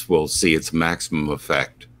that this will see its maximum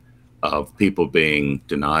effect of people being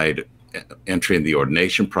denied entering the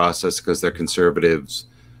ordination process because they're conservatives,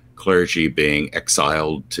 clergy being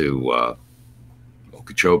exiled to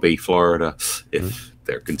Okeechobee, Florida, if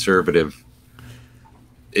they're conservative.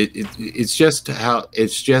 It's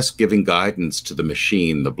just giving guidance to the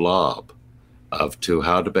machine, the blob, to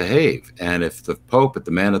how to behave. And if the Pope, at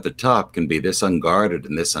the man at the top, can be this unguarded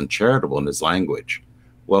and this uncharitable in his language,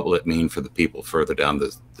 what will it mean for the people further down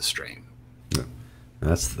the stream? Yeah.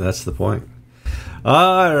 That's the point.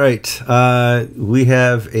 All right. We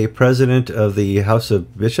have a president of the House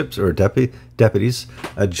of Bishops, or deputies,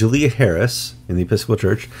 Julia Harris, in the Episcopal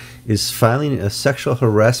Church, is filing a sexual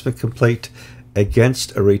harassment complaint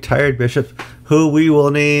against a retired bishop who we will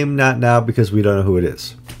name not now because we don't know who it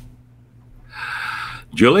is.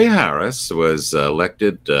 Julia Harris was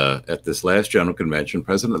elected at this last General Convention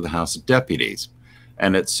president of the House of Deputies.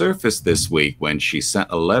 And it surfaced this week when she sent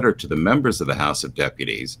a letter to the members of the House of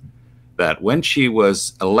Deputies that when she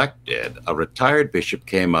was elected, a retired bishop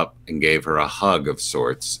came up and gave her a hug of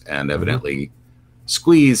sorts and evidently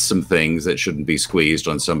squeezed some things that shouldn't be squeezed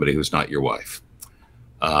on somebody who's not your wife.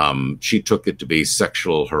 She took it to be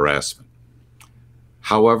sexual harassment.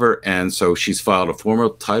 However, and so she's filed a formal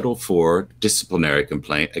Title IV disciplinary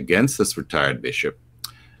complaint against this retired bishop,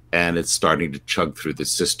 and it's starting to chug through the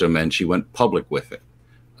system, and she went public with it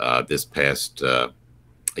this past a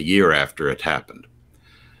year after it happened.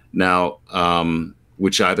 Now,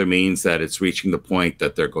 which either means that it's reaching the point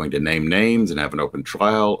that they're going to name names and have an open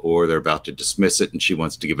trial, or they're about to dismiss it, and she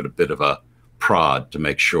wants to give it a bit of a prod to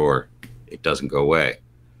make sure it doesn't go away.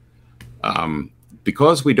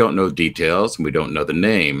 Because we don't know details and we don't know the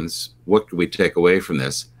names, what can we take away from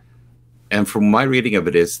this? And from my reading of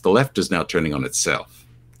it is the left is now turning on itself.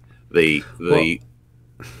 It's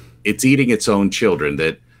eating its own children.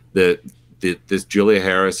 This Julia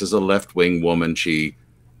Harris is a left-wing woman. She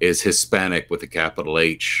is Hispanic with a capital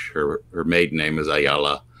H. Her maiden name is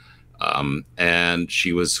Ayala. And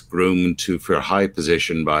she was groomed for a high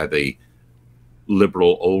position by the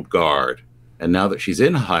liberal old guard. And now that she's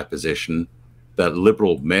in a high position, that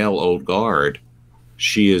liberal male old guard,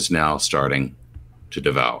 she is now starting to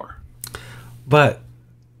devour. But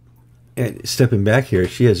stepping back here,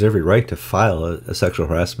 she has every right to file a sexual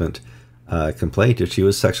harassment complaint if she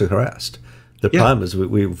was sexually harassed. The problem is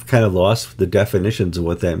we've kind of lost the definitions of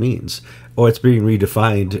what that means, or it's being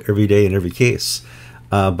redefined every day in every case.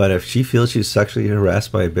 But if she feels she's sexually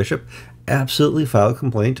harassed by a bishop, absolutely file a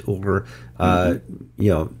complaint, or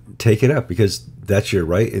take it up, because that's your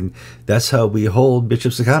right, and that's how we hold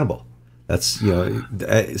bishops accountable. That's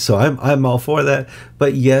so I'm all for that.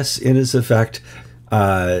 But yes, in its effect,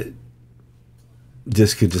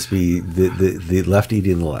 this could just be the left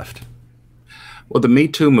eating the left. Well, the Me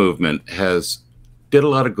Too movement did a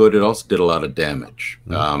lot of good. It also did a lot of damage.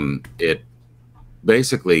 It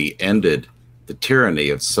basically ended the tyranny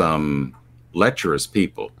of some lecherous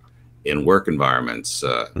people in work environments,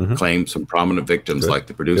 claimed some prominent victims like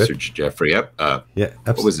the producer, Jeffrey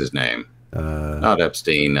what was his name? Not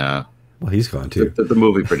Epstein. Well, he's gone too. The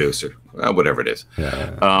movie producer, whatever it is.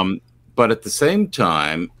 Yeah. But at the same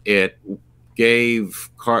time, it gave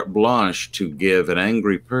carte blanche to give an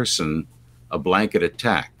angry person a blanket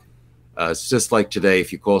attack. It's just like today,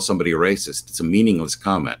 if you call somebody a racist, it's a meaningless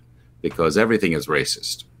comment because everything is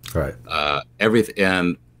racist. Right. Everything.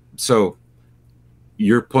 And so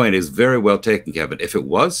your point is very well taken, Kevin. If it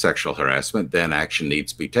was sexual harassment, then action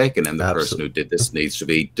needs to be taken, and the person who did this needs to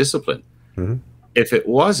be disciplined. Mm-hmm. If it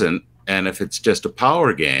wasn't, and if it's just a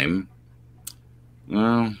power game,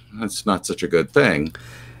 well, that's not such a good thing.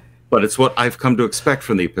 But it's what I've come to expect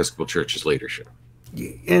from the Episcopal Church's leadership.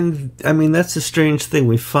 And I mean, that's the strange thing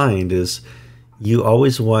we find is you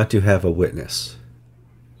always want to have a witness.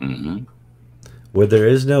 Mm-hmm. Where there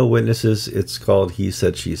is no witnesses, it's called he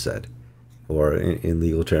said, she said, or in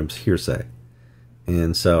legal terms, hearsay.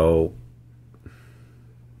 And so,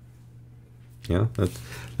 you know,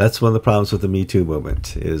 that's one of the problems with the Me Too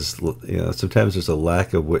movement is, you know, sometimes there's a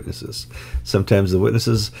lack of witnesses. Sometimes the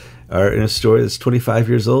witnesses are in a story that's 25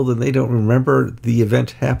 years old and they don't remember the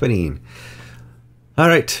event happening. All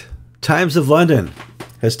right, Times of London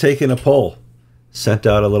has taken a poll, sent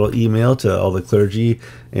out a little email to all the clergy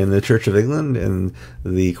in the Church of England, and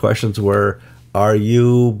the questions were, where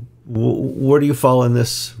do you fall in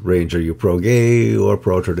this range? Are you pro-gay or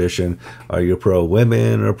pro-tradition? Are you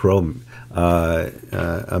pro-women or pro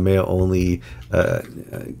a male-only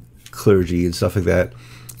clergy and stuff like that?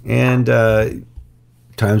 And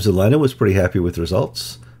Times of London was pretty happy with the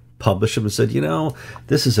results. Published them and said, you know,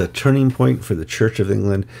 this is a turning point for the Church of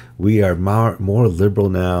England. We are more liberal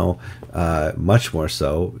now, much more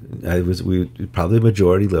so. We probably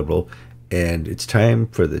majority liberal, and it's time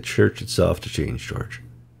for the Church itself to change, George.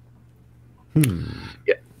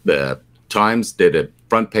 Yeah, the Times did a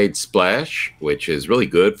front page splash, which is really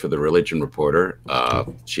good for the religion reporter.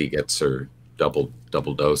 She gets her double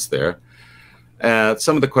dose there.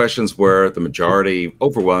 Some of the questions were the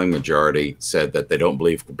overwhelming majority said that they don't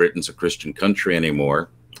believe Britain's a Christian country anymore.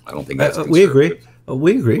 I don't think that's we agree.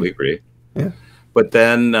 We agree. We agree. Yeah. But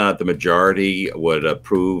then the majority would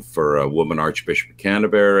approve for a woman Archbishop of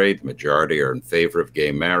Canterbury. The majority are in favor of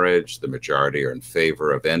gay marriage. The majority are in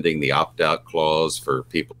favor of ending the opt-out clause for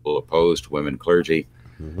people opposed to women clergy.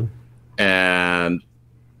 Mm-hmm. And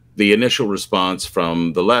the initial response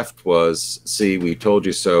from the left was, see, we told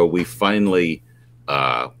you so. We finally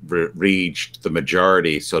reached the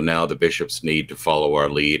majority, so now the bishops need to follow our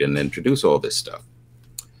lead and introduce all this stuff.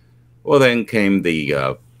 Well, then came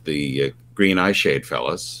the green eyeshade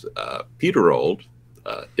fellas, Peter Old,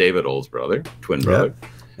 David Old's brother, twin brother,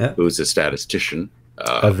 who's a statistician.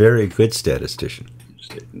 A very good statistician.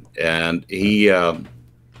 And he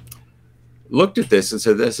looked at this and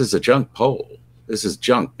said, this is a junk poll. This is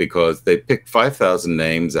junk because they picked 5,000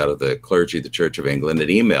 names out of the clergy of the Church of England and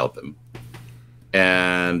emailed them.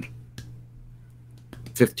 And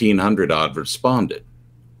 1,500 odd responded.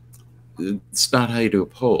 It's not how you do a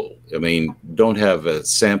poll. I mean, don't have a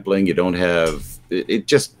sampling. You don't have, it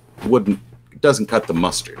just wouldn't, it doesn't cut the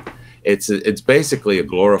mustard. It's basically a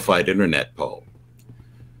glorified internet poll.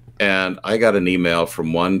 And I got an email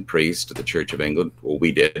from one priest of the Church of England. Well,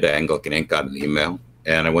 we did, Anglican Inc. got an email.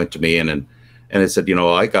 And it went to me and it said, you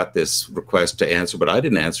know, I got this request to answer, but I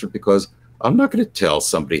didn't answer it because I'm not going to tell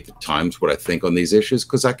somebody at the Times what I think on these issues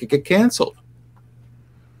because I could get canceled.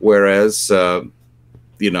 Whereas,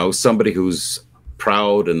 you know, somebody who's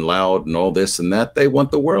proud and loud and all this and that, they want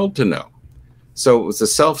the world to know. So it was a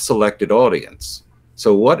self-selected audience.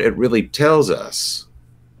 So what it really tells us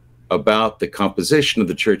about the composition of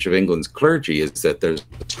the Church of England's clergy is that there's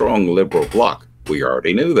a strong liberal bloc. We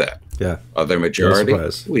already knew that. Yeah. Are there majority? No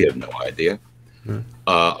surprise. We have no idea. Yeah.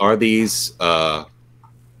 Are these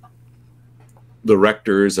the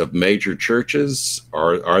rectors of major churches?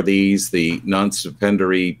 Are these the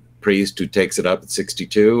non-stipendiary priest who takes it up at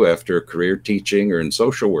 62 after a career teaching or in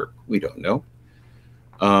social work? We don't know.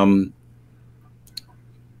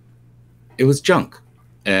 It was junk.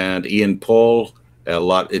 And Ian Paul,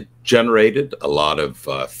 it generated a lot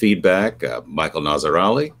of feedback. Michael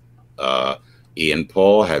Nazarali, Ian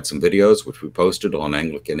Paul had some videos which we posted on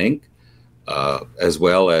Anglican Inc., as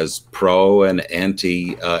well as pro and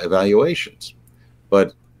anti evaluations.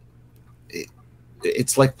 But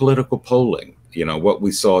it's like political polling. You know, what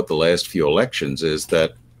we saw at the last few elections is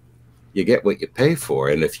that you get what you pay for.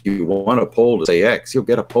 And if you want a poll to say X, you'll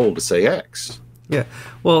get a poll to say X. Yeah.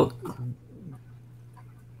 Well,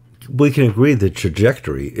 we can agree the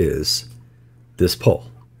trajectory is this poll,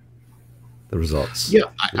 the results. Yeah,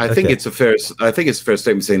 I think it's a fair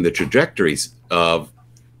statement saying the trajectories of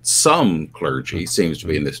some clergy seems to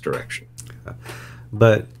be in this direction.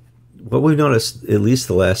 But what we've noticed, at least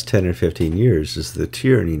the last 10 or 15 years, is the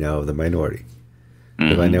tyranny now of the minority.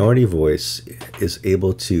 The minority voice is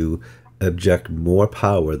able to object more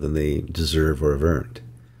power than they deserve or have earned.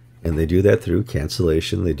 And they do that through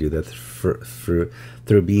cancellation. They do that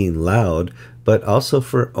through being loud, but also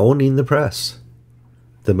for owning the press.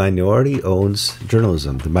 The minority owns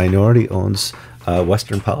journalism. The minority owns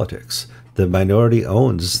Western politics. The minority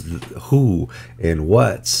owns who and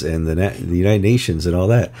what's and the United Nations and all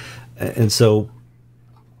that. And so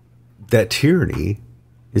that tyranny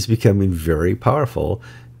is becoming very powerful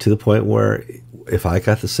to the point where if I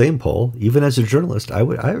got the same poll, even as a journalist, I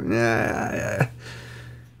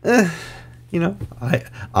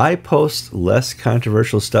post less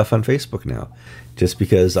controversial stuff on Facebook now, just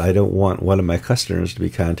because I don't want one of my customers to be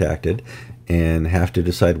contacted and have to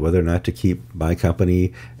decide whether or not to keep my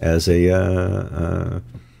company as a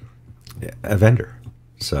vendor.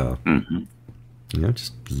 So,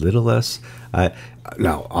 just a little less.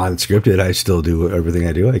 Now, unscripted, I still do everything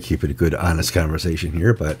I do. I keep it a good, honest conversation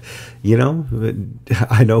here. But, I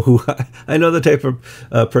know the type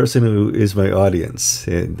of person who is my audience.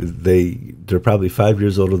 And they're probably 5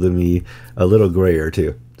 years older than me, a little grayer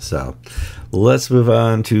too. So let's move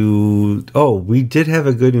on to, we did have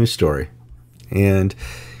a good news story. And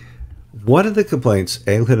one of the complaints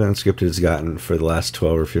Anglican Unscripted has gotten for the last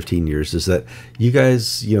 12 or 15 years is that you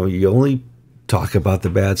guys, you only talk about the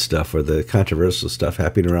bad stuff or the controversial stuff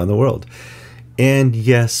happening around the world. And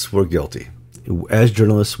yes, we're guilty. As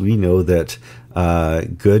journalists, we know that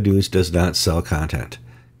good news does not sell content.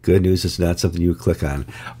 Good news is not something you click on.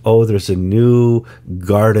 Oh, there's a new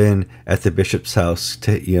garden at the bishop's house.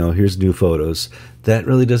 Here's new photos. That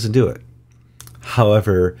really doesn't do it.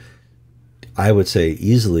 However, I would say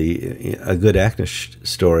easily a good Agnes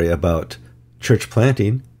story about church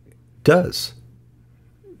planting does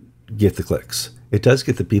get the clicks. It does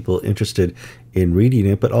get the people interested in reading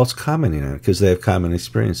it, but also commenting on it because they have common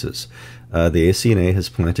experiences. The ACNA has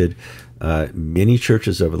planted many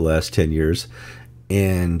churches over the last 10 years,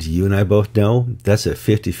 and you and I both know that's a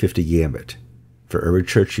 50-50 gambit. For every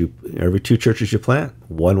two churches you plant,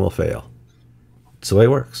 one will fail. That's the way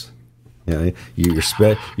it works.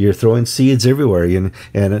 You're throwing seeds everywhere, and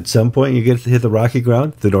at some point you get to hit the rocky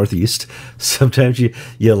ground, the Northeast. Sometimes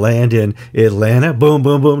you land in Atlanta, boom,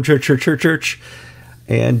 boom, boom, church.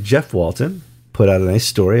 And Jeff Walton put out a nice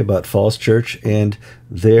story about Falls Church and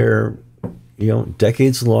their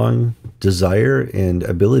decades-long desire and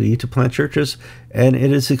ability to plant churches, and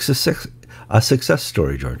it is a success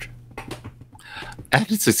story, George. And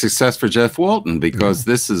it's a success for Jeff Walton because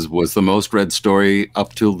this was the most read story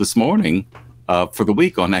up till this morning for the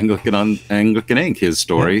week on Anglican Inc., his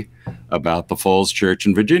story about the Falls Church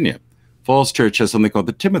in Virginia. Falls Church has something called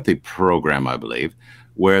the Timothy Program, I believe,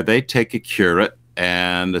 where they take a curate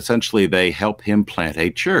and essentially they help him plant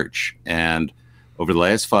a church. And over the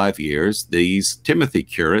last 5 years, these Timothy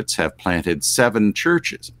curates have planted 7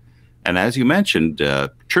 churches. And as you mentioned,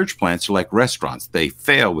 church plants are like restaurants. They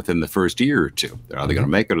fail within the first year or two. They're either going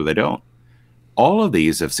to make it or they don't. All of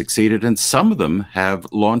these have succeeded, and some of them have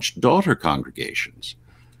launched daughter congregations.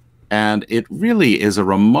 And it really is a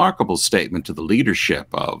remarkable statement to the leadership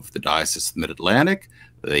of the Diocese of the Mid-Atlantic,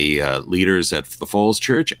 the leaders at the Falls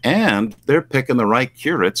Church, and they're picking the right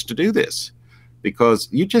curates to do this. Because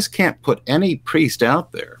you just can't put any priest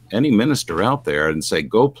out there, any minister out there, and say,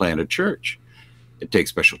 go plant a church. It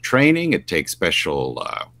takes special training. It takes special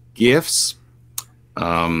gifts.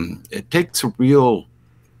 It takes a real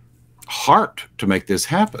heart to make this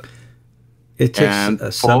happen. It takes and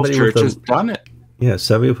Falls Church has done it. Yeah,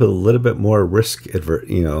 somebody with a little bit more risk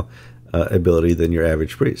ability than your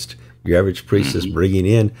average priest. Your average priest is bringing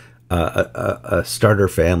in a starter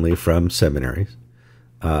family from seminaries.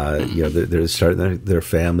 They're starting their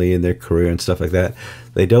family and their career and stuff like that.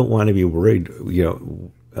 They don't want to be worried,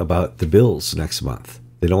 about the bills next month.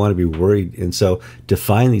 They don't want to be worried. And so to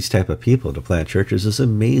find these type of people to plant churches is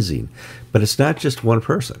amazing. But it's not just one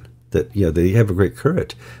person that, they have a great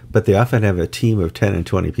curate, but they often have a team of 10 and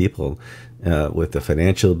 20 people with the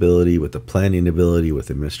financial ability, with the planning ability, with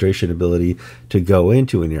administration ability to go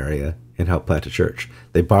into an area and help plant a church.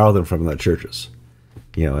 They borrow them from other churches.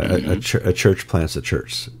 A church plants a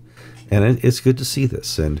church. And it's good to see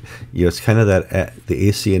this. And, it's kind of the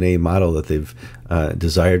ACNA model that they've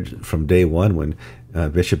desired from day one when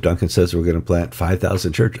Bishop Duncan says we're going to plant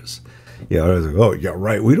 5,000 churches. I was like, oh, yeah,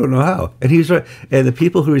 right. We don't know how. And he's right. And the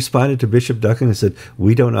people who responded to Bishop Duncan and said,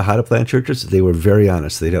 we don't know how to plant churches, they were very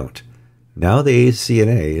honest. They don't. Now the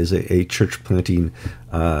ACNA is a church planting,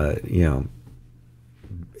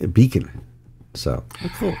 beacon. So,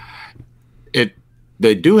 cool.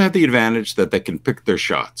 They do have the advantage that they can pick their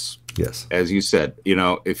shots. Yes. As you said, you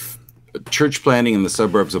know, if church planting in the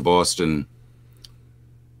suburbs of Boston,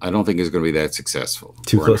 I don't think is going to be that successful.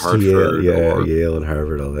 Too or close in Hartford, to Yale, or Yale and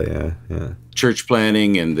Harvard, all that. Yeah, yeah. church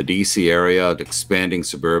planting in the D.C. area, expanding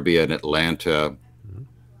suburbia in Atlanta,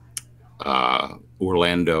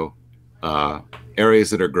 Orlando, areas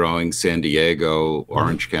that are growing, San Diego,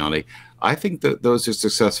 Orange County. I think that those are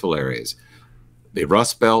successful areas. The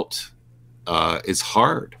Rust Belt is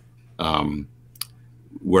hard.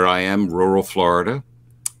 Where I am, rural Florida,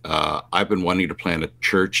 I've been wanting to plant a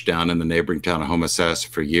church down in the neighboring town of Homosassa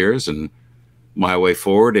for years, and my way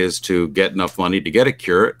forward is to get enough money to get a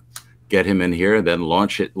curate, get him in here, and then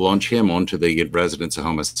launch him onto the residents of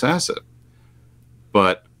Homosassa.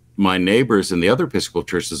 But my neighbors in the other Episcopal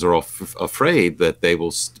churches are all afraid that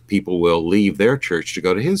people will leave their church to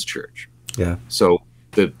go to his church. Yeah. So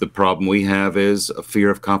the problem we have is a fear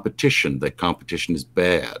of competition, that competition is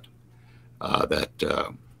bad,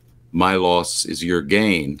 that my loss is your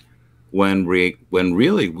gain, when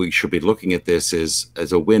really we should be looking at this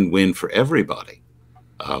as a win-win for everybody,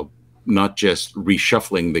 not just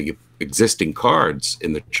reshuffling the existing cards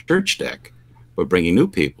in the church deck, but bringing new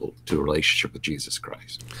people to a relationship with Jesus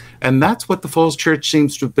Christ. And that's what the Falls Church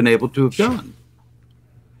seems to have been able to have done.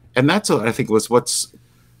 And that's, I think, this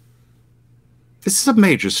is a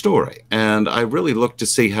major story. And I really look to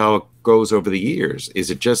see how it goes over the years. Is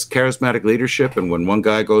it just charismatic leadership, and when one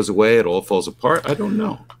guy goes away, it all falls apart? I don't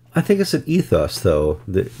know. I think it's an ethos, though.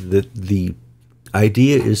 The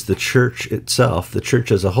idea is the church itself, the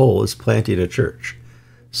church as a whole, is planting a church.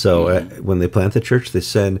 So when they plant the church, they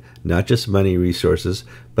send not just money, resources,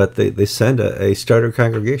 but they send a starter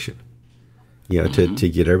congregation, you know, to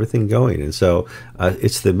get everything going. And so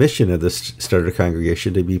it's the mission of this starter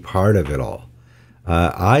congregation to be part of it all.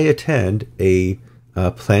 I attend a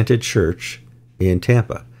planted church in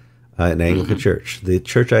Tampa, an Anglican church. The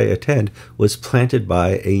church I attend was planted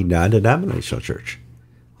by a non-denominational church.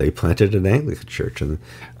 They planted an Anglican church, and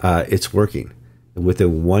it's working.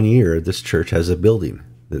 Within 1 year, this church has a building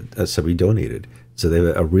that somebody donated. So they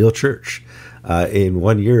have a real church. In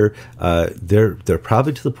 1 year, they're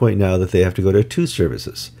probably to the point now that they have to go to 2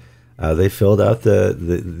 services. They filled out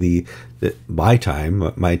my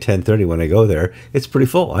time, my 10:30 when I go there. It's pretty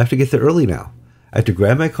full. I have to get there early now. I have to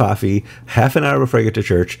grab my coffee half an hour before I get to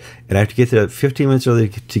church, and I have to get there 15 minutes early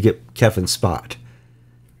to get Kevin's spot.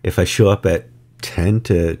 If I show up at 10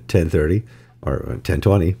 to 10:30 or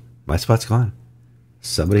 10:20, my spot's gone.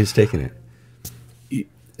 Somebody's taken it.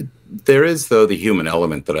 There is, though, the human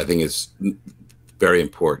element that I think is very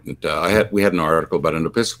important. We had an article about an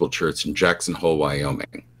Episcopal church in Jackson Hole,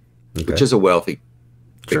 Wyoming, which is a wealthy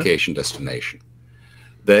vacation destination.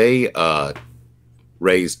 They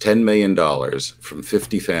raised $10 million from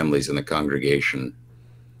 50 families in the congregation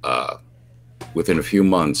within a few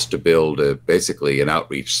months to build basically an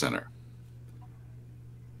outreach center.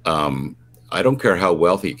 I don't care how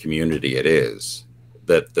wealthy a community it is,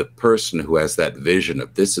 that the person who has that vision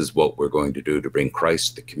of this is what we're going to do to bring Christ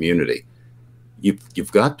to the community,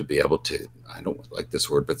 you've got to be able to, I don't like this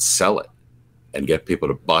word, but sell it and get people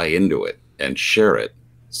to buy into it and share it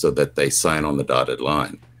so that they sign on the dotted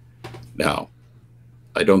line. Now,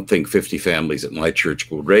 I don't think 50 families at my church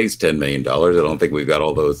will raise $10 million. I don't think we've got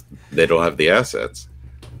all those. They don't have the assets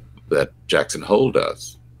that Jackson Hole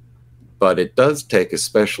does. But it does take a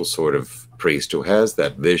special sort of priest who has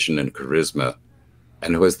that vision and charisma,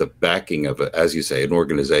 and who has the backing of, as you say, an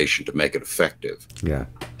organization to make it effective. Yeah.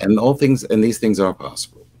 And these things are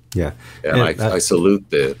possible. Yeah. And I salute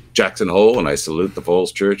the Jackson Hole, and I salute the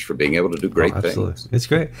Falls Church for being able to do great things. It's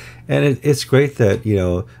great. And it's great that,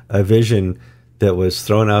 a vision that was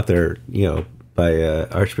thrown out there, by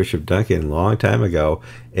Archbishop Duncan a long time ago,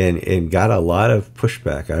 and got a lot of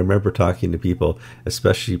pushback. I remember talking to people,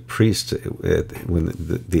 especially priests, when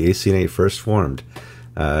the ACNA first formed.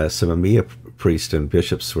 Some EMEA priests and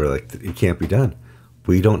bishops were like, it can't be done.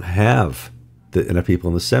 We don't have enough people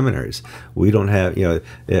in the seminaries. We don't have,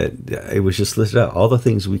 it was just listed out, all the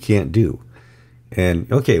things we can't do.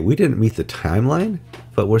 And okay, we didn't meet the timeline,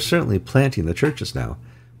 but we're certainly planting the churches now.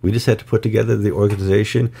 We just had to put together the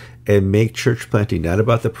organization and make church planting not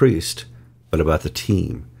about the priest, but about the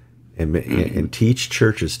team, and teach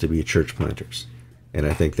churches to be church planters. And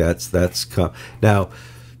I think that's now.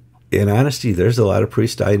 In honesty, there's a lot of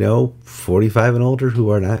priests I know, 45 and older, who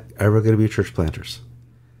are not ever going to be church planters.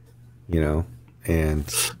 And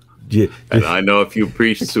I know a few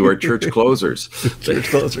priests who are church closers. Church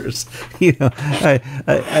closers. I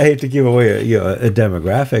hate to give away a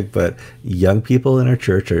demographic, but young people in our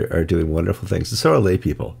church are doing wonderful things, and so are lay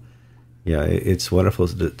people. It's wonderful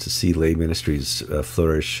to see lay ministries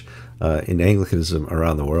flourish in Anglicanism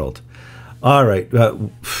around the world. All right.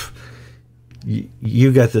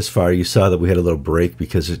 You got this far. You saw that we had a little break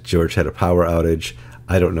because George had a power outage.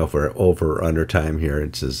 I don't know if we're over or under time here.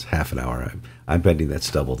 It says half an hour. I'm betting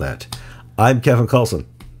that's double that. I'm Kevin Kallsen.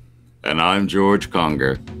 And I'm George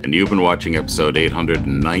Conger. And you've been watching episode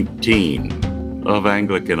 819 of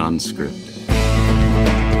Anglican Unscripted.